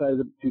season. I'm excited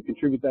to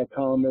contribute that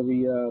column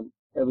every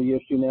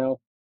issue now,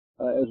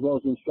 as well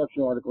as the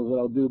instruction articles that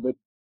I'll do. But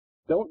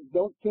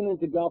don't tune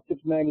into Golf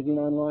Tips Magazine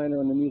online or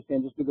on the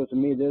newsstand just because of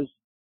me.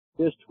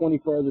 There's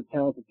 24 other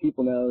talented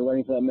people now that are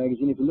writing for that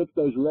magazine. If you look at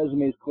those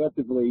resumes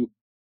collectively,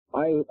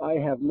 I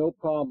have no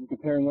problem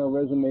comparing our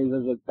resumes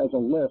as a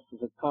list,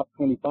 as a top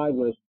 25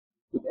 list,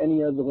 with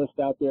any other list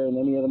out there in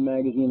any other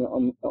magazine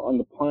on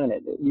the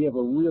planet. We have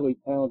a really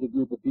talented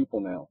group of people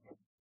now.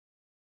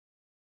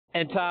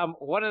 And Tom,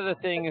 one of the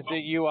things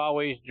that you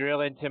always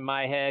drill into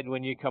my head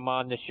when you come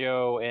on the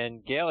show,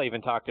 and Gail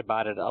even talked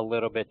about it a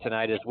little bit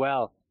tonight as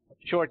well,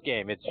 short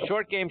game. It's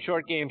short game,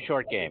 short game,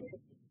 short game.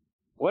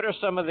 What are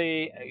some of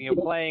the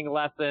playing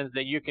lessons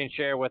that you can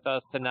share with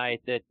us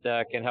tonight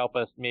that can help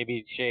us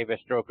maybe shave a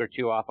stroke or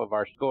two off of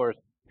our scores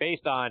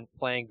based on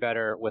playing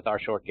better with our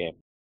short game?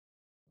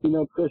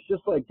 Chris,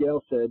 just like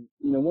Gail said,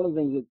 one of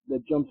the things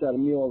that jumps out at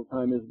me all the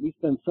time is we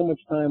spend so much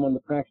time on the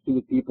practice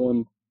with people,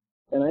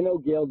 and I know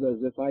Gail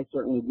does this. I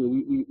certainly do.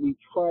 We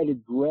try to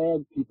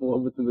drag people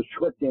over to the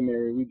short game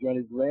area. We try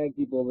to drag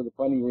people over the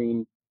putting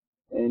green.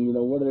 And,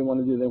 what do they want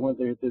to do? They want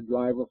to hit their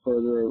driver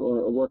further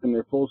or work on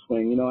their full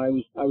swing. I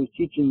was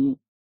teaching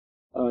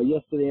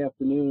yesterday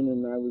afternoon,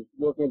 and I was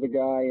working with a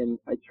guy, and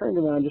I turned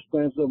around, just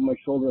glanced over my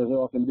shoulder, as I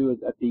often do,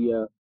 at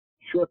the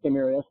short game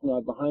area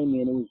esplanade behind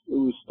me, and it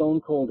was stone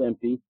cold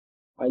empty.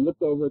 I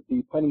looked over at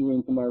the putting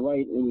green to my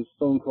right, it was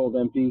stone cold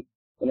empty,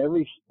 and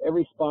every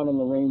spot on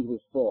the range was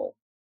full.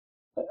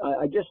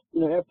 I just,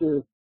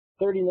 after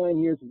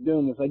 39 years of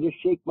doing this, I just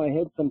shake my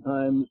head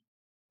sometimes.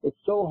 It's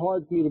so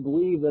hard for me to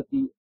believe that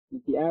the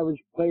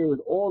average player,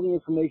 with all the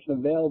information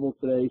available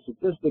today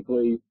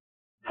statistically,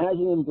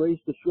 hasn't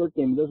embraced the short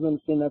game. Doesn't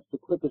understand that's the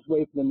quickest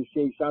way for them to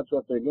shave shots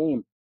off their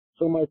game.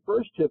 So my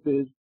first tip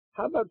is,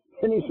 how about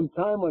spending some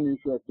time on your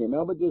short game?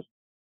 How about just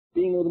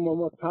being a little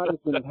more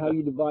cognizant of how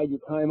you divide your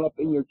time up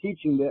in your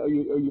teaching day or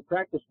your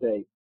practice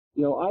day?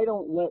 I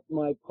don't let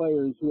my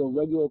players who are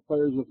regular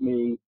players with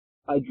me,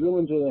 I drill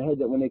into their head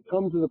that when they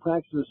come to the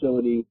practice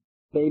facility,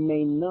 they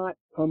may not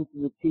come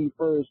to the tee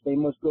first. They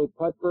must go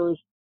putt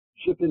first,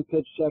 chip and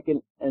pitch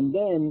second, and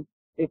then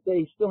if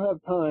they still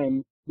have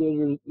time,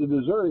 the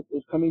dessert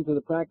is coming to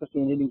the practice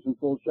and hitting some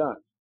full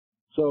shots.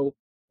 So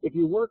if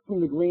you work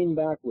from the green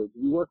backwards,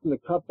 if you work from the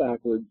cup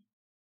backwards,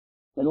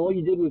 and all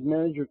you did was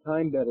manage your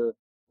time better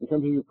in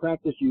terms of your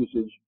practice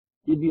usage,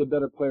 you'd be a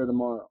better player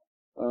tomorrow.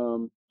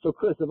 So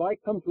Chris, if I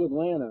come to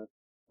Atlanta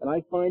and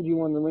I find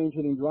you on the range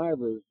hitting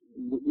drivers,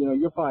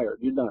 you're fired.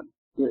 You're done.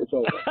 It's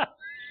over.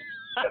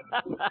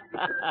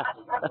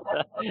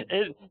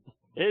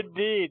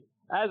 Indeed,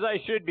 as I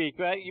should be.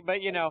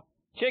 But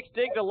chicks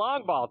dig the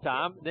long ball,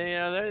 Tom.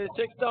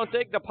 Chicks don't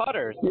dig the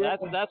putters. Yeah.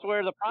 That's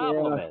where the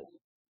problem is.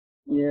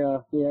 Yeah,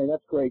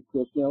 that's great,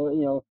 Chris.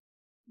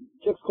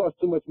 Chicks cost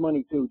too much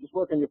money too. Just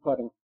work on your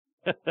putting.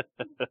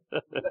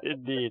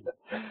 Indeed.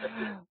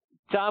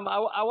 Tom,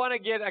 I want to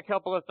get a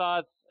couple of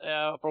thoughts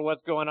for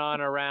what's going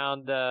on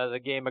around the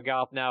game of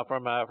golf now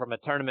from a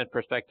tournament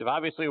perspective.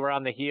 Obviously, we're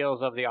on the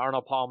heels of the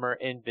Arnold Palmer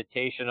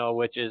Invitational,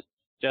 which is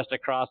just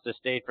across the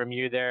state from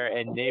you there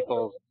in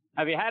Naples.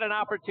 Have you had an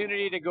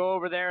opportunity to go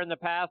over there in the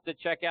past to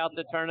check out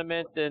the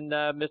tournament and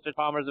Mr.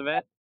 Palmer's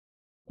event?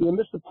 Yeah,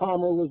 Mr.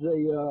 Palmer was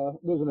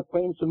an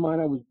acquaintance of mine.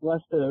 I was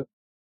blessed to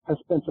have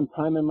spent some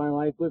time in my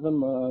life with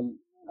him.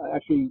 I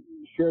actually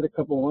shared a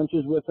couple of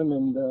lunches with him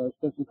and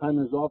spent some time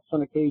in his office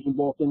on occasion,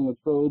 both in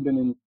Latrobe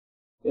and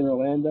in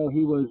Orlando.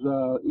 He's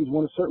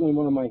certainly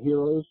one of my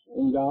heroes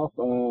in golf.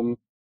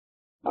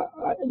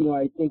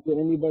 I think that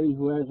anybody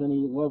who has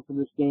any love for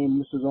this game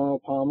misses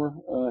Arnold Palmer,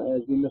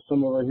 as we miss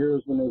some of our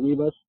heroes when they leave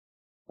us.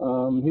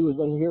 He was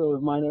a hero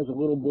of mine as a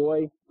little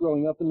boy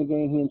growing up in the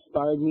game. He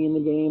inspired me in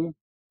the game.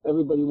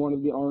 Everybody wanted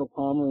to be Arnold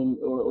Palmer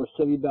or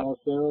Seve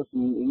Ballesteros,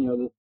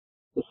 and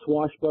the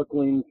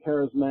swashbuckling,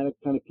 charismatic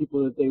kind of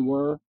people that they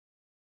were.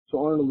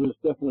 So Arnold was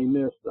definitely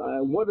missed.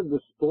 What a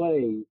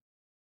display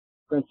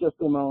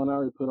Francesco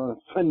Molinari put on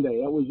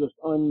Sunday. That was just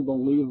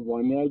unbelievable.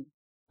 I mean,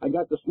 I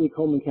got to sneak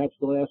home and catch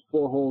the last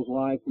 4 holes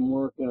live from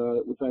work,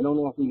 which I don't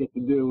often get to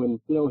do. And,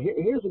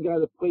 here's a guy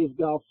that plays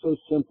golf so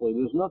simply.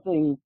 There's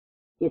nothing,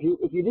 if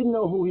you didn't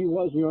know who he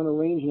was and you're on a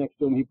range next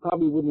to him, he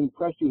probably wouldn't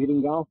impress you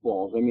hitting golf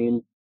balls. I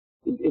mean,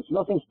 it's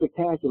nothing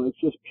spectacular.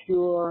 It's just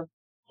pure,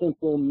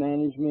 simple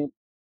management,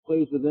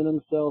 plays within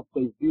himself,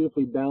 plays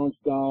beautifully balanced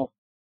golf,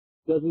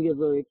 doesn't get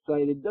very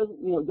excited,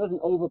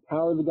 doesn't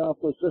overpower the golf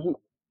course, doesn't.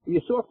 If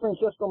you saw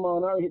Francesco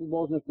Molinari hitting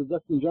balls next to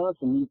Dustin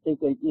Johnson, you'd think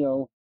that,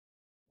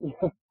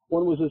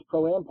 one was his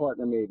pro-am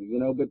partner maybe,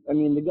 but I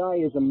mean, the guy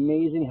is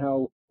amazing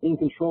how in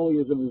control he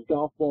is of his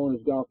golf ball and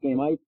his golf game.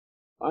 I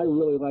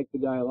really like the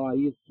guy a lot.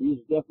 He's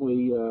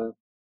definitely,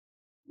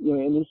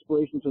 an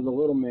inspiration to the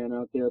little man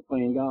out there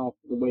playing golf,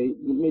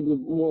 maybe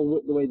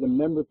more the way the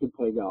member could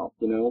play golf,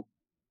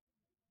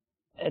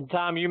 And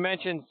Tom, you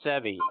mentioned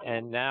Seve,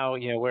 and now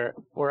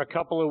we're a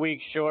couple of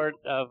weeks short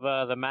of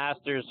the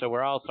Masters, so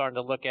we're all starting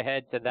to look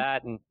ahead to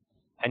that. And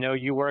I know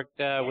you worked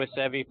with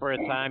Seve for a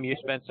time. You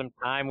spent some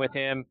time with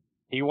him.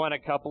 He won a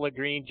couple of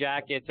green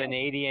jackets in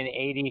 80 and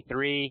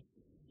 83.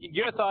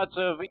 Your thoughts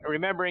of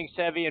remembering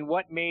Seve and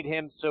what made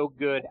him so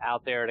good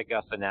out there at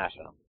Augusta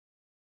National?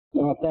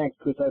 Well, thanks,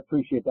 Chris. I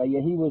appreciate that. Yeah,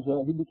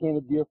 he became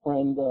a dear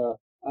friend.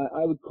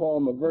 I would call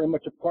him very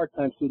much a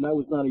part-time student. I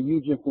was not a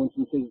huge influence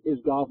in his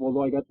golf,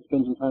 although I got to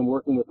spend some time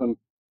working with him.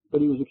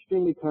 But he was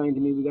extremely kind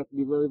to me. We got to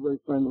be very, very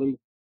friendly.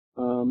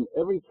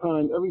 Every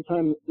time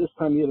this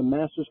time of year the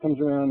Masters comes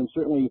around, and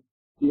certainly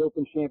the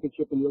Open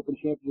Championship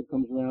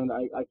comes around,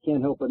 I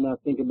can't help but not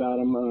think about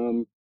him.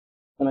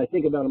 And I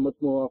think about him much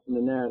more often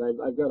than that.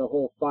 I've got a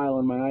whole file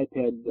on my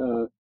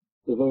iPad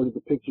devoted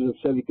to pictures of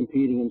Seve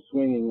competing and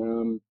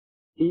swinging.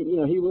 He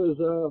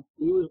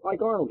was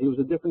like Arnold. He was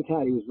a different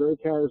cat. He was very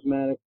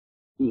charismatic.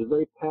 He was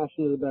very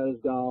passionate about his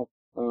golf.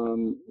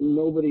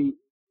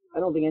 I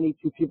don't think any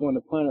two people on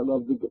the planet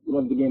love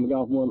the game of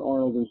golf more than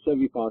Arnold and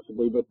Seve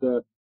possibly, but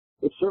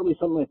it's certainly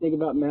something I think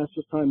about.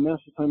 Masters time.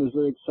 Masters time is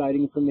very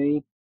exciting for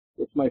me.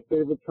 It's my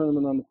favorite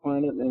tournament on the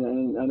planet,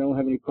 and I don't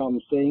have any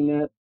problem saying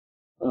that.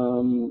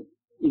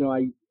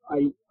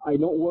 I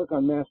don't work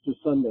on Masters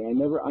Sunday. I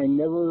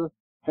never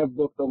have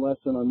booked a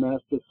lesson on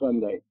Masters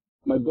Sunday.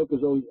 My book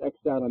is always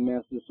X'd out on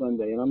Masters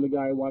Sunday, and I'm the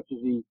guy who watches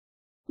the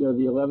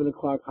 11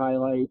 o'clock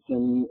highlights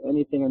and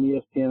anything on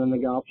ESPN on the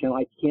Golf Channel.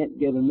 I can't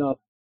get enough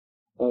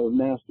of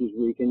Masters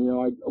Week, and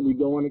we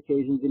go on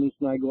occasion. Denise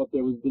and I go up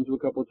there. We've been to a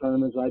couple of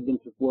tournaments. I've been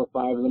to 4 or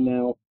 5 of them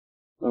now.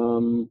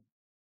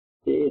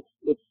 It's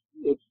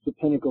the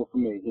pinnacle for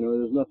me.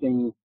 There's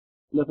nothing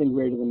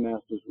greater than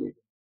Masters Week.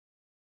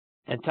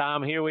 And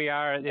Tom, here we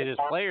are. It is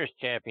Players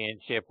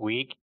Championship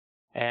Week.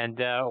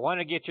 And I want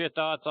to get your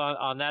thoughts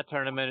on that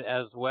tournament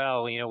as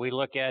well. We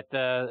look at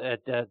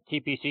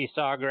TPC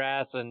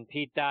Sawgrass and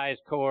Pete Dye's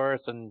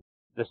course and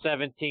the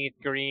 17th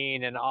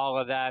green and all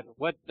of that.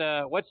 What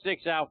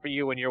sticks out for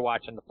you when you're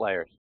watching the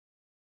Players?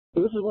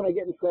 So this is when I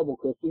get in trouble,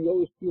 Chris. You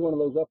always see one of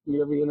those up to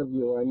me every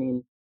interview. I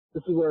mean,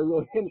 this is where I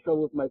really get in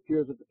trouble with my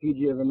peers at the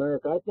PGA of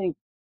America. I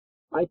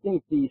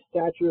think the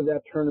stature of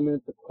that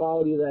tournament, the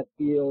quality of that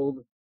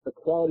field, the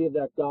quality of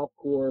that golf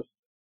course,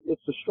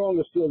 it's the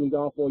strongest field in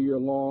golf all year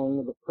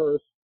long. The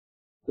purse,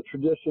 the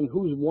tradition,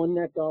 who's won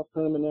that golf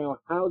tournament now,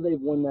 how they've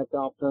won that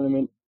golf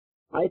tournament.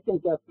 I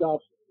think that's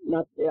golf's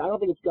I don't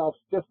think it's golf's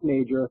 5th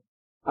major.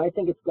 I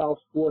think it's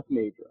golf's 4th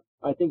major.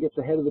 I think it's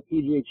ahead of the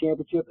PGA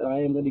Championship, and I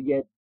am going to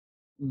get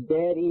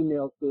bad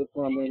emails for this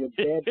one. I'm going to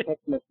get bad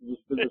text messages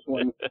for this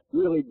one,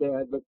 really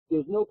bad. But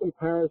there's no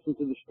comparison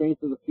to the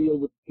strength of the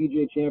field with the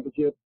PGA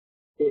Championship.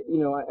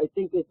 I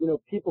think that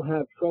people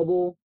have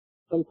trouble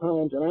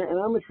sometimes, and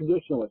I'm a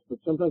traditionalist, but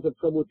sometimes I have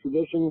trouble with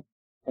tradition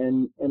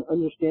and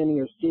understanding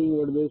or seeing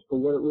what it is for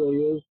what it really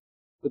is.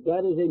 But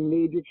that is a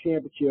major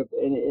championship,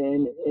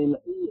 and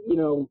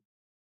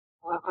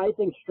I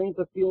think strength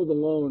of field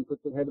alone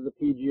puts it ahead of the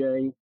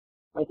PGA.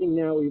 I think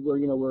now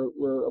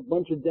we're a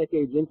bunch of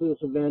decades into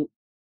this event.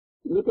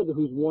 Look at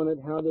who's won it,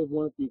 how they've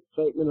won it, the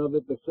excitement of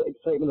it, the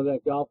excitement of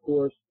that golf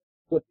course,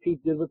 what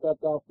Pete did with that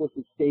golf course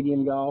with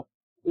Stadium Golf.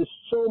 There's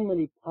so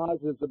many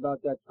positives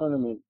about that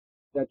tournament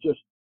that just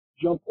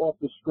jump off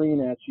the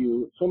screen at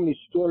you. So many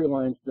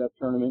storylines to that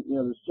tournament.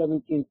 The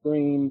 17th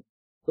green,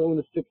 going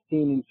to 16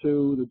 and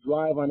 2, the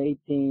drive on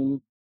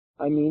 18.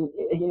 I mean,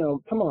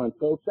 come on,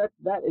 folks.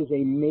 That is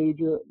a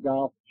major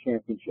golf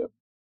championship.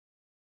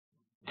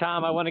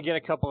 Tom, I want to get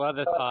a couple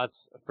other thoughts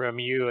from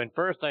you. And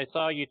first, I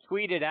saw you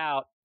tweeted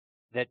out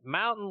that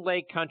Mountain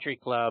Lake Country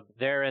Club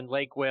there in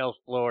Lake Wales,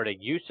 Florida,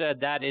 you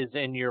said that is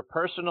in your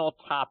personal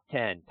top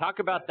 10. Talk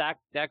about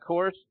that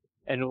course.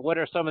 And what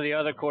are some of the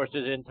other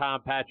courses in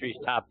Tom Patri's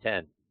top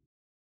 10?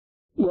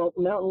 Well,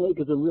 Mountain Lake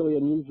is a really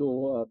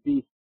unusual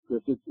beast,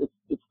 Chris.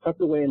 It's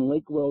tucked away in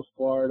Lake Wales,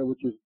 Florida,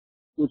 which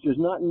is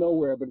not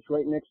nowhere, but it's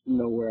right next to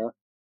nowhere.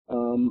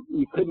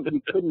 You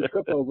couldn't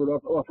trip over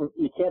it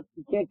you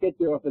can't get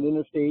there off an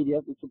interstate.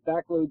 It's a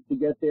back road to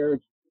get there.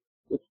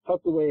 It's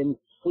tucked away in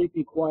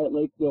sleepy, quiet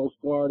Lake Wales,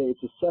 Florida.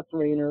 It's a Seth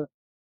Rayner,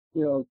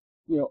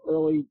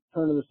 early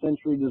turn of the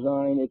century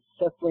design. It's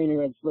Seth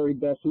Rayner at its very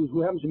best,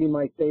 who happens to be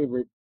my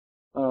favorite.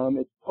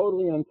 It's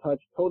totally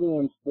untouched, totally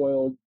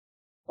unspoiled.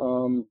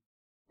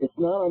 It's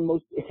not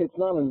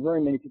on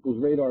very many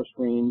people's radar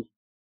screens,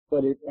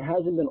 but it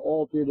hasn't been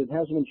altered. It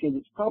hasn't been changed.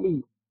 It's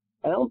probably,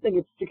 I don't think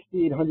it's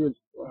 6,800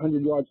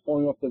 yards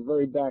falling off the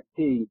very back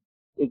tee.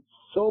 It's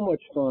so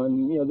much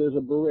fun. There's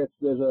a Baritz,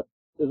 there's a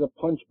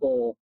punch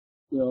bowl,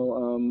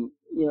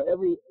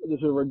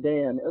 there's a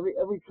Redan.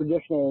 Every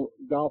traditional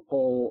golf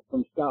hole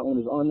from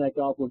Scotland is on that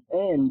golf course,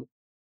 and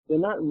they're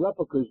not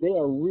replicas. They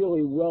are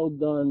really well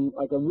done,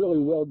 like a really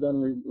well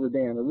done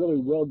Redan, a really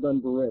well done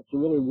Baritz, a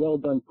really well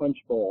done punch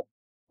bowl.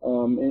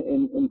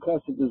 In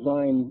classic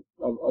design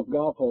of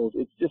golf holes.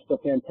 It's just a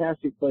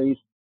fantastic place.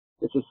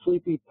 It's a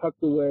sleepy,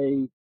 tucked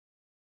away.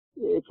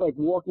 It's like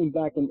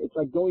it's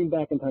like going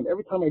back in time.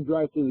 Every time I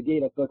drive through the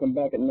gate, I feel like I'm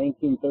back in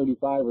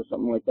 1935 or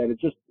something like that.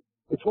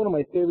 It's one of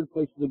my favorite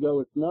places to go.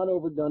 It's not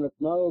overdone.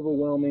 It's not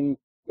overwhelming.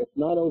 It's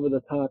not over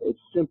the top. It's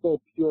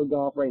simple, pure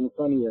golf right in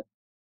front of you.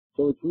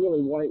 So it's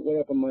really way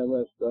up on my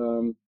list.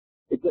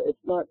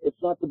 It's not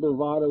the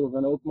bravado of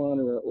an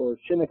Oakmont or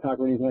Shinnecock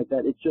or anything like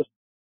that. It's just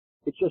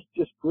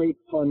great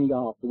fun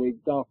golf, the way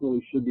golf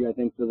really should be, I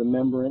think, for the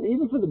member and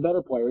even for the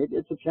better player.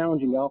 It's a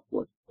challenging golf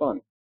course. It's fun.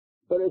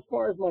 But as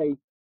far as my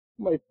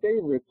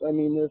favorites, I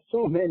mean, there's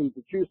so many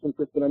to choose from,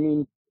 Chris, but I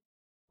mean,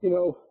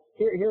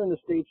 here in the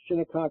States,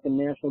 Shinnecock and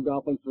National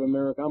Golf Links of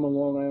America, I'm a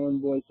Long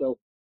Island boy, so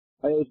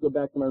I always go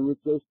back to my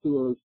roots. Those two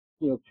are,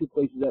 two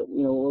places that,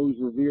 always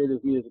revered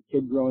as me as a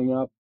kid growing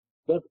up.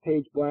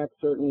 Bethpage Black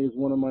certainly is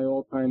one of my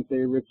all-time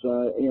favorites.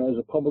 As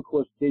a public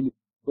course kid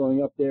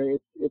growing up there,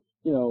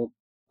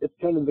 it's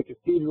kind of the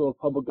cathedral of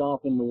public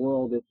golf in the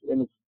world.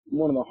 It's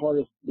one of the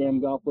hardest damn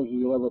golf courses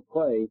you'll ever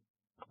play.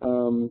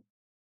 So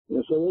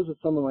those are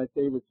some of my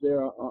favorites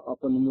there up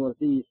in the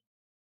Northeast.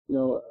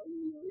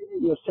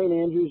 St.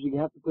 Andrews, you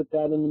have to put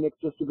that in the mix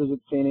just because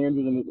it's St.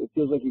 Andrews and it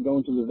feels like you're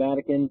going to the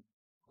Vatican.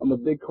 I'm a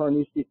big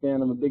Carnoustie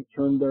fan. I'm a big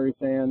Turnberry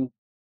fan.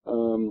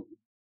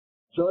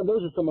 So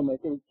those are some of my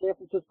favorites. San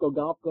Francisco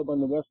Golf Club on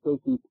the West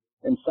Coast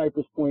and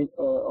Cypress Point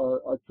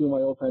are two of my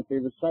all-time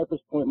favorites.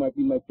 Cypress Point might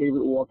be my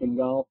favorite walk in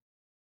golf.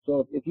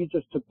 So if you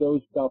just took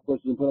those golf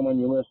courses and put them on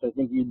your list, I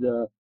think you'd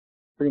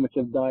pretty much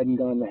have died and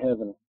gone to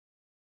heaven.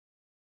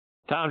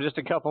 Tom, just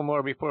a couple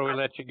more before we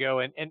let you go.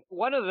 And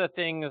one of the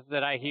things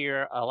that I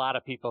hear a lot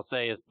of people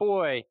say is,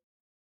 boy,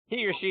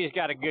 he or she's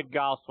got a good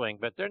golf swing,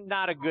 but they're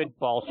not a good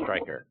ball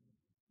striker.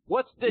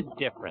 What's the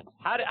difference?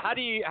 How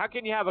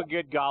can you have a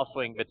good golf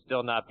swing but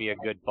still not be a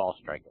good ball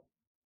striker?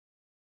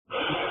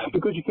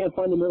 Because you can't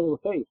find the middle of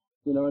the face.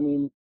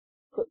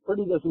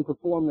 Pretty doesn't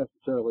perform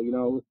necessarily.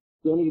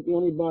 The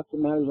only box that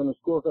matters on the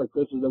scorecard,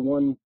 Chris, is the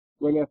one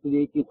right after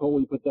the 18th hole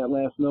you put that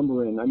last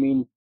number in. I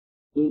mean,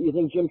 you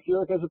think Jim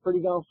Furyk has a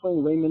pretty golf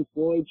swing? Raymond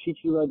Floyd,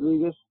 Chichi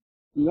Rodriguez?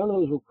 None of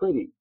those were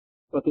pretty,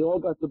 but they all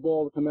got the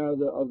ball to come out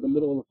of the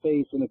middle of the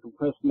face in a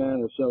compressed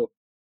manner. So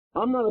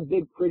I'm not a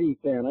big pretty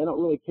fan. I don't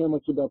really care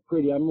much about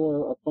pretty. I'm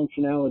more a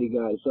functionality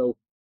guy. So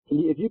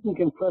if you can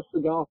compress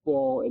the golf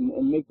ball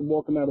and make the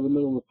ball come out of the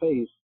middle of the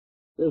face,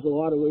 there's a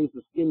lot of ways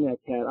to skin that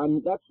cat.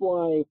 That's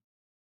why,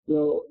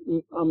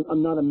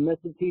 I'm not a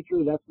method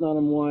teacher. That's not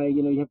why,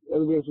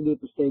 everybody has to do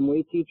it the same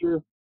way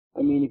teacher.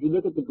 I mean, if you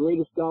look at the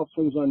greatest golf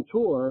swings on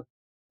tour,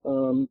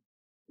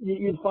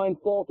 you'd find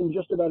fault in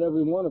just about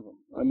every one of them.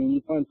 I mean,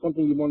 you'd find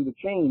something you wanted to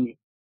change,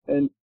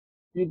 and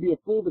you'd be a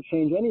fool to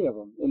change any of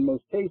them in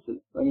most cases.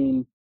 I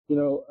mean,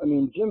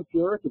 Jim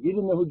Furyk, if you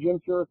didn't know who Jim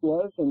Furyk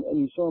was and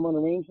you saw him on the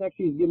range next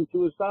to you, you'd give him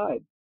to his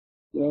side,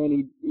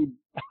 and he'd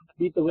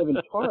beat the living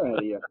tar out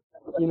of you.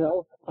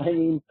 I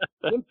mean,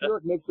 Jim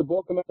Furyk makes the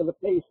ball come out of the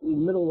face, in the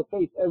middle of the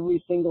face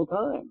every single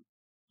time.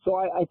 So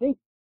I think,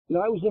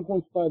 I was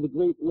influenced by the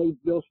great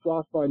late Bill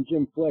Strasbaugh and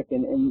Jim Flick,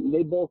 and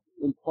they both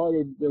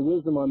imparted their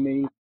wisdom on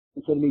me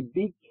and said to me,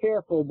 be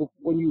careful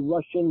when you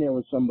rush in there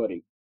with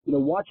somebody.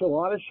 Watch a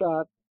lot of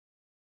shots,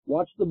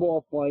 watch the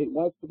ball flight,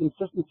 watch the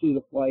consistency of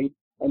the flight,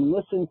 and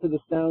listen to the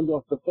sound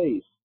off the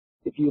face.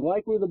 If you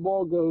like where the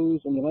ball goes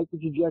and you like the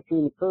trajectory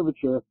and the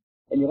curvature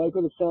and you like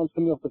where the sound's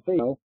coming off the face,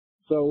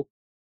 so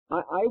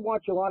I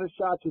watch a lot of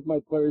shots with my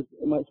players,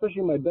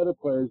 especially my better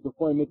players,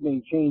 before I make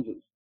many changes.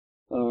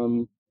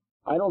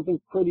 I don't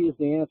think pretty is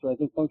the answer. I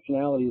think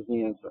functionality is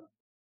the answer.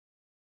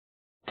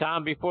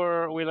 Tom,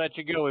 before we let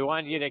you go, we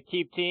want you to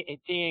keep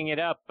teeing it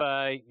up.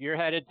 You're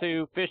headed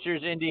to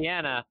Fishers,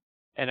 Indiana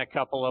in a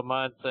couple of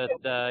months.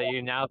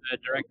 You're now the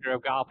director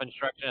of golf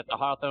instruction at the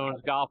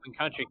Hawthornes Golf and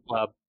Country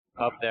Club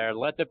up there.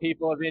 Let the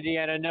people of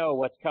Indiana know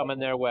what's coming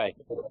their way.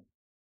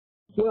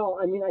 Well,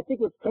 I mean, I think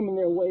what's coming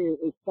their way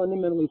is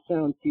fundamentally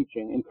sound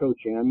teaching and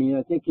coaching. I mean,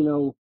 I think,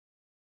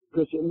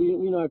 Chris,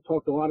 I've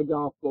talked a lot of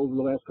golf over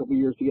the last couple of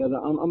years together.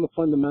 I'm a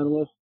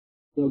fundamentalist.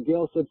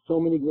 Gail said so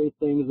many great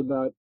things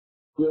about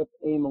grip,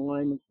 aim,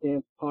 alignment,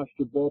 stance,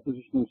 posture, ball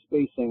position, and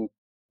spacing.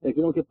 If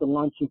you don't get the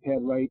launching pad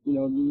right,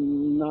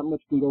 not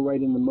much can go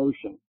right in the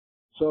motion.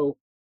 So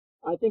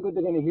I think what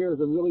they're going to hear is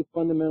a really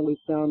fundamentally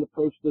sound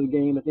approach to the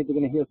game. I think they're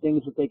going to hear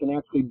things that they can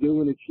actually do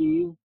and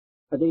achieve.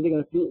 I think they're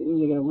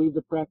going to leave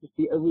the practice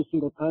tee every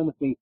single time with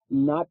me,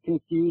 not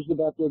confused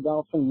about their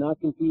golf swing, not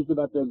confused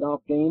about their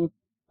golf game.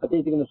 I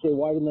think they're going to say,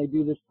 why didn't I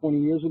do this 20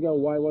 years ago?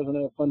 Why wasn't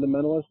I a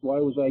fundamentalist? Why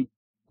was I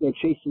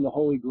chasing the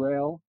Holy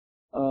Grail.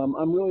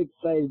 I'm really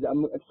excited.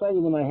 I'm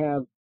excited when I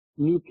have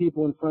new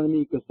people in front of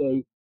me because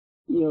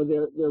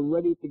they're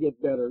ready to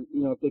get better.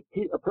 If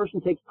a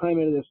person takes time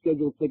out of their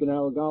schedule to take an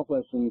hour golf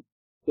lesson,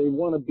 they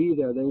want to be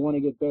there. They want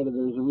to get better.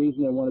 There's a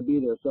reason they want to be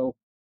there. So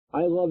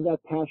I love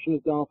that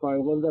passionate golfer. I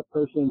love that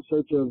person in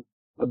search of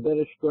a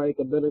better strike,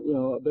 a better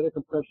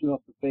compression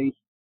off the face.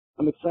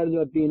 I'm excited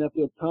about being up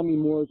there. Tommy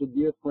Moore is a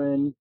dear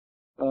friend.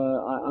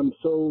 I'm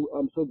so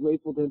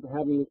grateful to him for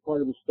having me as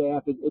part of his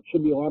staff. It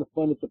should be a lot of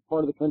fun. It's a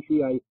part of the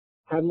country I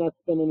have not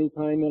spent any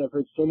time in. I've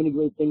heard so many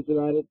great things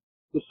about it.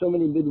 There's so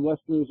many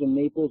Midwesterners in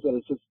Naples that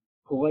it's just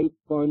polite,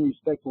 fun,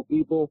 respectful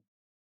people.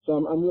 So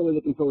I'm really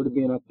looking forward to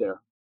being up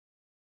there.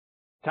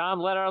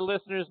 Tom, let our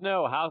listeners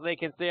know how they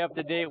can stay up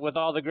to date with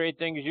all the great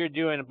things you're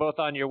doing, both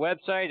on your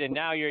website and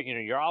now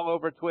you're all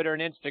over Twitter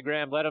and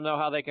Instagram. Let them know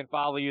how they can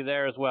follow you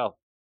there as well.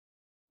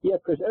 Yeah,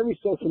 Chris, every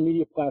social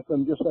media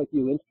platform, just like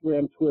you,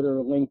 Instagram, Twitter,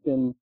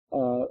 LinkedIn,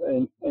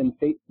 and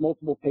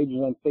multiple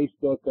pages on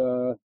Facebook.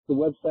 The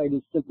website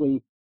is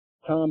simply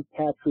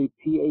tompatri,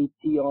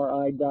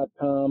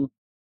 PATRI.com.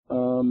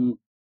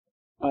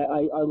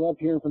 I love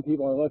hearing from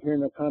people. I love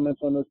hearing their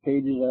comments on those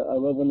pages. I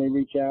love when they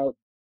reach out.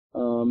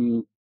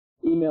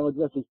 Email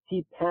address is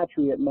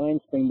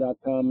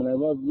tpatri@mindspring.com, and I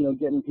love,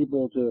 getting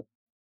people to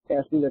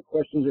ask me their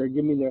questions or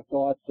give me their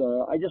thoughts.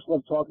 I just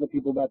love talking to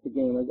people about the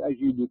game, as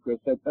you do, Chris.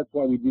 That's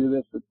why we do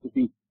this,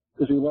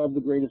 because we love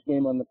the greatest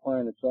game on the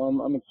planet. So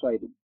I'm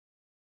excited.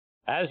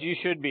 As you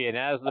should be, and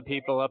as the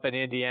people up in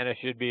Indiana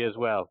should be as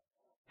well.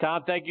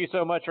 Tom, thank you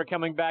so much for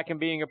coming back and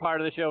being a part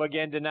of the show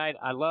again tonight.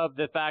 I love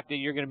the fact that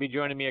you're going to be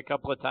joining me a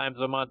couple of times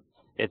a month.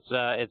 It's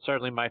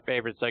certainly my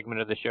favorite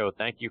segment of the show.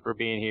 Thank you for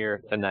being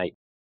here tonight.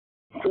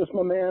 Chris,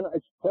 my man,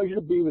 it's a pleasure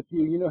to be with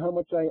you. You know how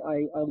much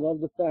I love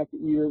the fact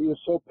that you're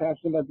so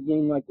passionate about the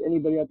game, like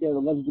anybody out there that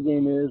loves the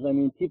game is. I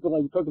mean, people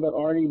like we talked about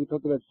Arnie, we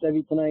talked about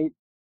Sevi tonight,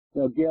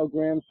 Gail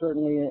Graham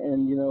certainly,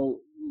 and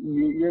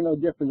you're no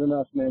different than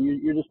us, man.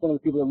 You're just one of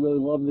the people that really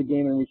love the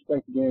game and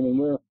respect the game, and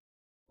we're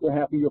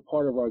happy you're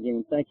part of our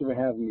game. Thank you for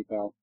having me,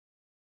 pal.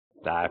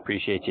 I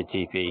appreciate you,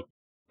 TP.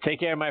 Take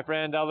care, my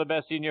friend. All the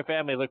best to you and your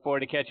family. Look forward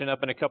to catching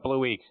up in a couple of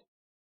weeks.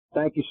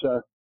 Thank you,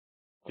 sir.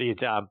 See you,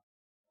 Tom.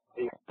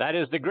 That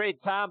is the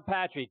great Tom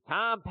Patri.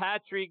 Tom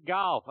Patri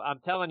Golf. I'm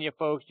telling you,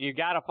 folks, you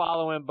got to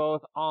follow him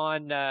both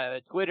on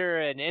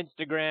Twitter and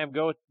Instagram.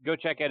 Go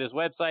check out his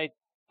website,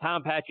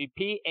 Tom Patri,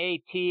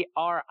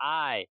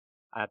 PATRI.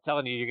 I'm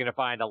telling you, you're going to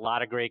find a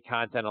lot of great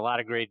content, a lot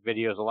of great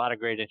videos, a lot of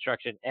great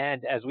instruction.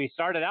 And as we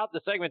started out the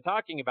segment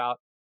talking about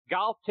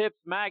Golf Tips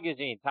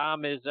Magazine,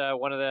 Tom is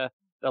one of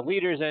the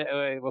leaders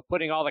with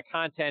putting all the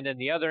content and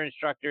the other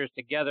instructors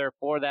together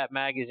for that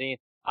magazine.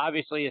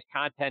 Obviously, his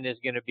content is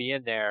going to be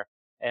in there.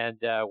 And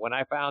when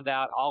I found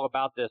out all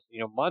about this,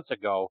 months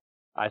ago,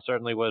 I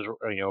certainly was,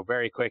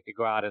 very quick to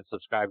go out and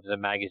subscribe to the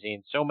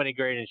magazine. So many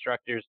great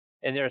instructors,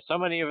 and there are so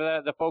many of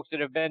the folks that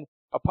have been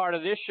a part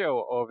of this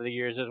show over the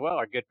years as well.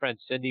 Our good friend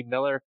Cindy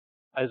Miller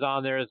is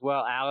on there as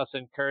well.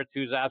 Allison Kurtz,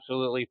 who's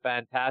absolutely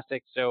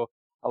fantastic. So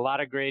a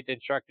lot of great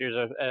instructors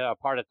are a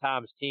part of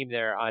Tom's team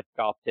there on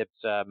Golf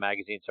Tips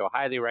magazine. So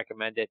highly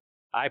recommend it.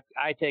 I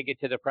take it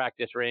to the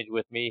practice range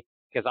with me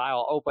because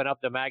I'll open up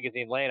the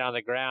magazine, lay it on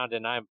the ground,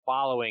 and I'm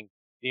following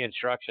the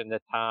instruction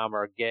that Tom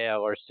or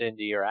Gail or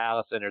Cindy or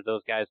Allison or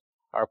those guys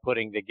are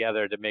putting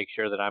together to make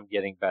sure that I'm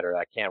getting better.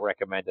 I can't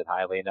recommend it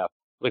highly enough.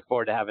 Look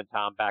forward to having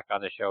Tom back on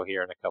the show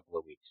here in a couple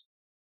of weeks.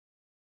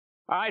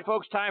 All right,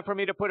 folks, time for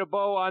me to put a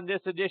bow on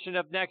this edition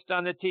of Next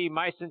on the Tee.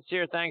 My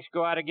sincere thanks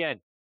go out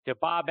again to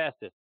Bob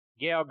Estes,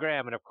 Gail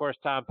Graham, and of course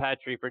Tom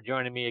Patri for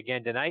joining me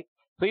again tonight.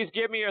 Please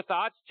give me your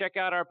thoughts. Check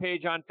out our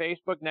page on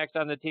Facebook, Next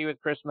on the Tee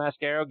with Chris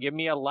Mascaro. Give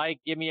me a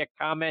like, give me a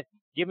comment,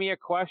 give me a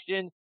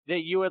question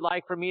that you would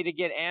like for me to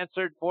get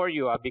answered for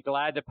you. I'd be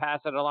glad to pass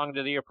it along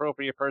to the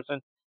appropriate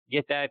person,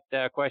 get that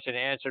question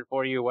answered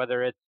for you,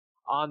 whether it's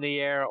on the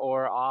air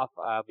or off.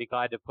 I'll be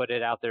glad to put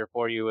it out there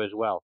for you as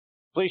well.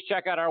 Please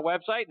check out our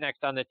website,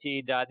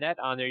 nextonthetee.net.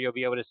 On there, you'll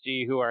be able to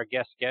see who our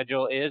guest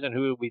schedule is and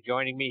who will be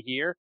joining me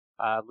here.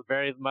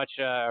 Very much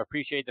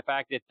appreciate the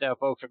fact that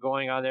folks are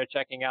going on there,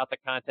 checking out the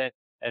content.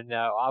 And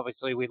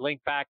obviously, we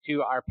link back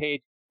to our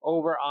page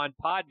over on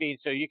Podbean,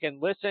 so you can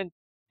listen,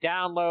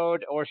 download,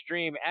 or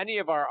stream any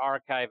of our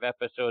archive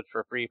episodes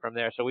for free from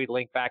there. So we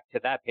link back to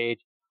that page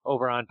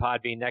over on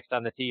Podbean. Next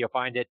on the Tee, you'll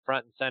find it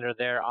front and center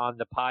there on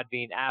the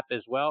Podbean app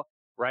as well,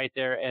 right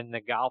there in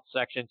the golf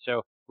section.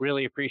 So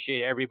really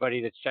appreciate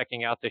everybody that's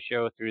checking out the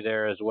show through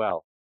there as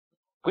well.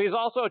 Please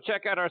also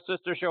check out our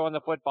sister show on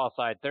the football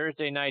side,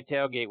 Thursday Night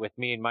Tailgate, with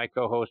me and my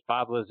co-host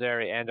Bob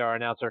Lazari and our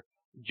announcer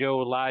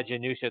Joe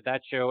LaJanusha.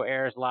 That show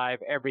airs live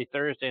every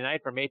Thursday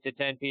night from 8 to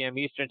 10 p.m.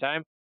 Eastern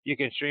Time. You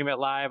can stream it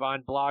live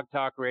on Blog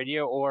Talk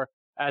Radio or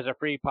as a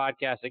free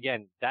podcast.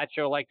 Again, that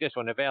show like this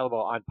one available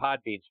on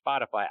Podbean,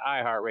 Spotify,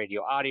 iHeartRadio,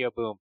 Audio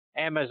Boom,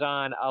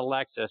 Amazon,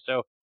 Alexa.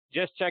 So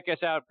just check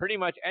us out. Pretty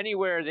much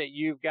anywhere that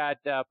you've got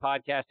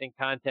podcasting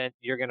content,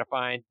 you're going to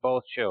find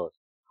both shows.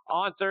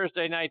 On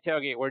Thursday Night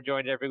Tailgate, we're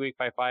joined every week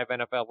by 5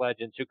 NFL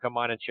legends who come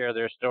on and share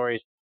their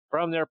stories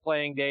from their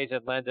playing days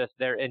and lend us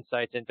their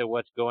insights into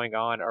what's going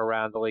on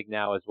around the league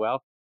now as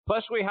well.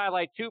 Plus, we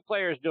highlight 2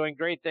 players doing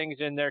great things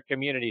in their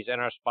communities in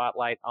our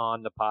Spotlight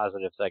on the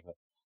Positive segment.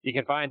 You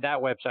can find that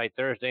website,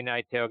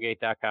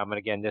 ThursdayNightTailgate.com. And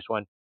again, this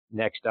one,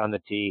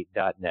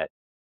 nextonthetee.net.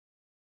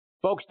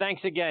 Folks,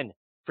 thanks again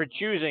for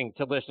choosing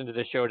to listen to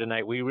the show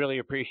tonight. We really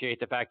appreciate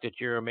the fact that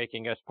you're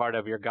making us part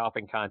of your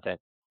golfing content.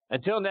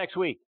 Until next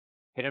week,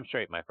 hit 'em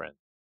straight, my friends.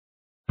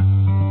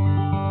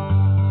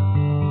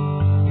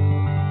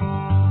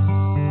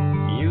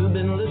 You've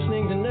been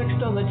listening to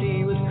Next on the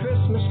Tee with Chris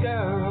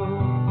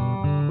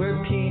Mascaro,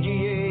 where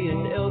PGA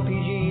and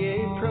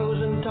LPGA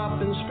pros and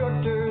top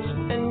instructors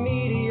and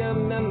media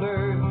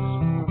members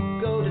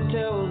go to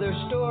tell their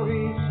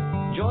stories.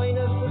 Join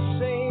us the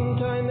same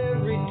time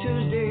every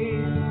Tuesday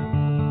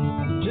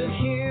to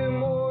hear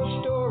more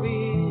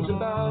stories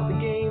about the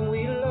game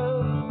we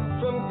love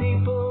from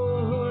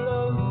people who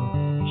love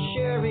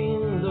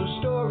sharing those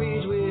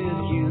stories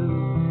with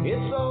you.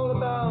 It's all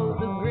about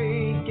the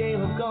great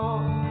game of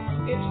golf.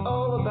 It's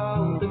all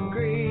about the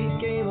great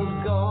game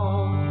of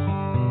golf.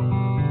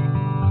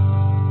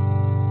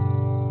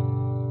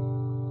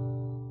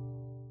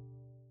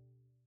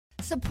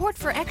 Support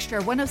for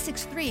Extra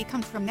 106.3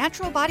 comes from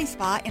Natural Body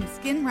Spa and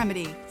Skin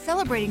Remedy,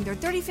 celebrating their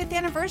 35th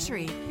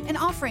anniversary and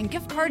offering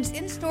gift cards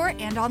in-store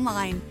and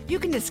online. You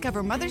can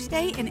discover Mother's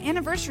Day and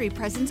anniversary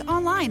presents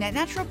online at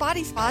Natural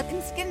Body Spa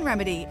and Skin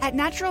Remedy at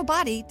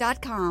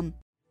naturalbody.com.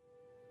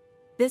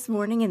 This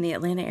morning in the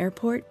Atlanta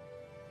airport,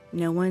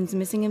 no one's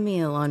missing a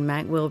meal on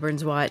Mac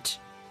Wilburn's watch.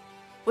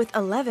 With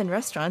 11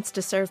 restaurants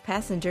to serve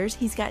passengers,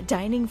 he's got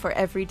dining for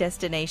every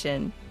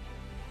destination.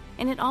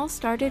 And it all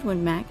started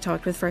when Mac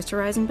talked with First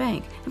Horizon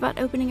Bank about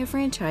opening a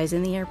franchise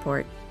in the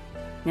airport.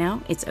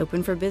 Now it's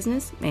open for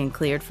business and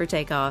cleared for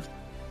takeoff.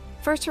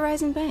 First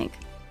Horizon Bank.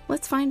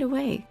 Let's find a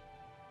way.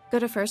 Go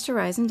to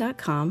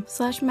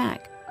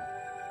firsthorizon.com/Mac.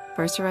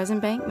 First Horizon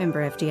Bank,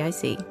 member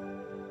FDIC.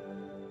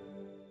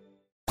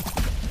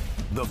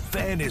 The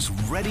Fan is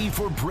ready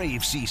for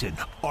Brave season.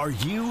 Are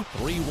you?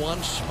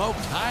 3-1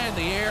 smoked high in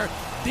the air,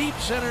 deep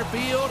center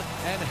field,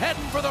 and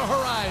heading for the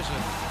horizon.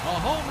 A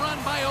home run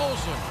by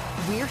Olsen.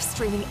 We're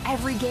streaming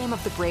every game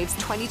of the Braves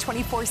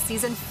 2024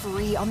 season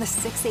free on the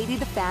 680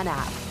 The Fan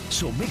app.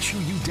 So make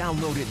sure you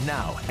download it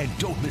now and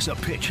don't miss a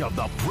pitch of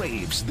the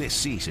Braves this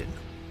season.